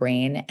changes your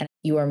brain, and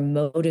you are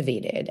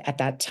motivated at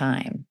that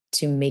time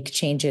to make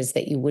changes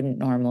that you wouldn't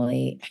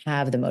normally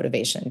have the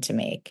motivation to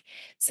make.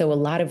 So a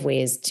lot of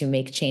ways to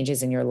make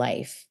changes in your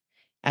life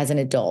as an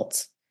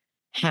adult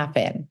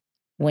happen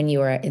when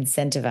you are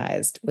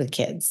incentivized with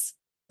kids,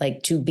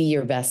 like to be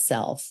your best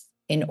self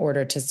in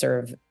order to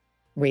serve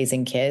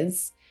raising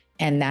kids.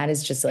 And that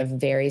is just a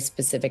very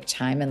specific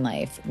time in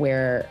life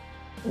where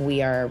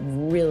we are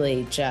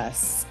really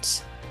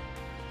just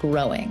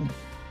growing.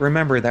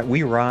 Remember that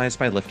we rise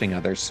by lifting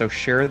others, so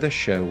share this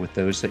show with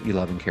those that you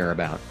love and care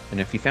about.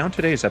 And if you found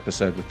today's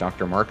episode with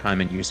Dr. Mark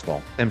Hyman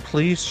useful, then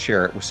please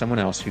share it with someone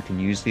else who can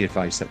use the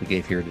advice that we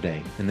gave here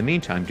today. In the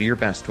meantime, do your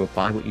best to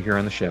apply what you hear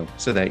on the show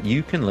so that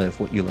you can live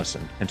what you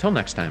listen. Until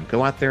next time,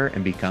 go out there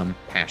and become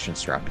passion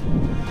struck.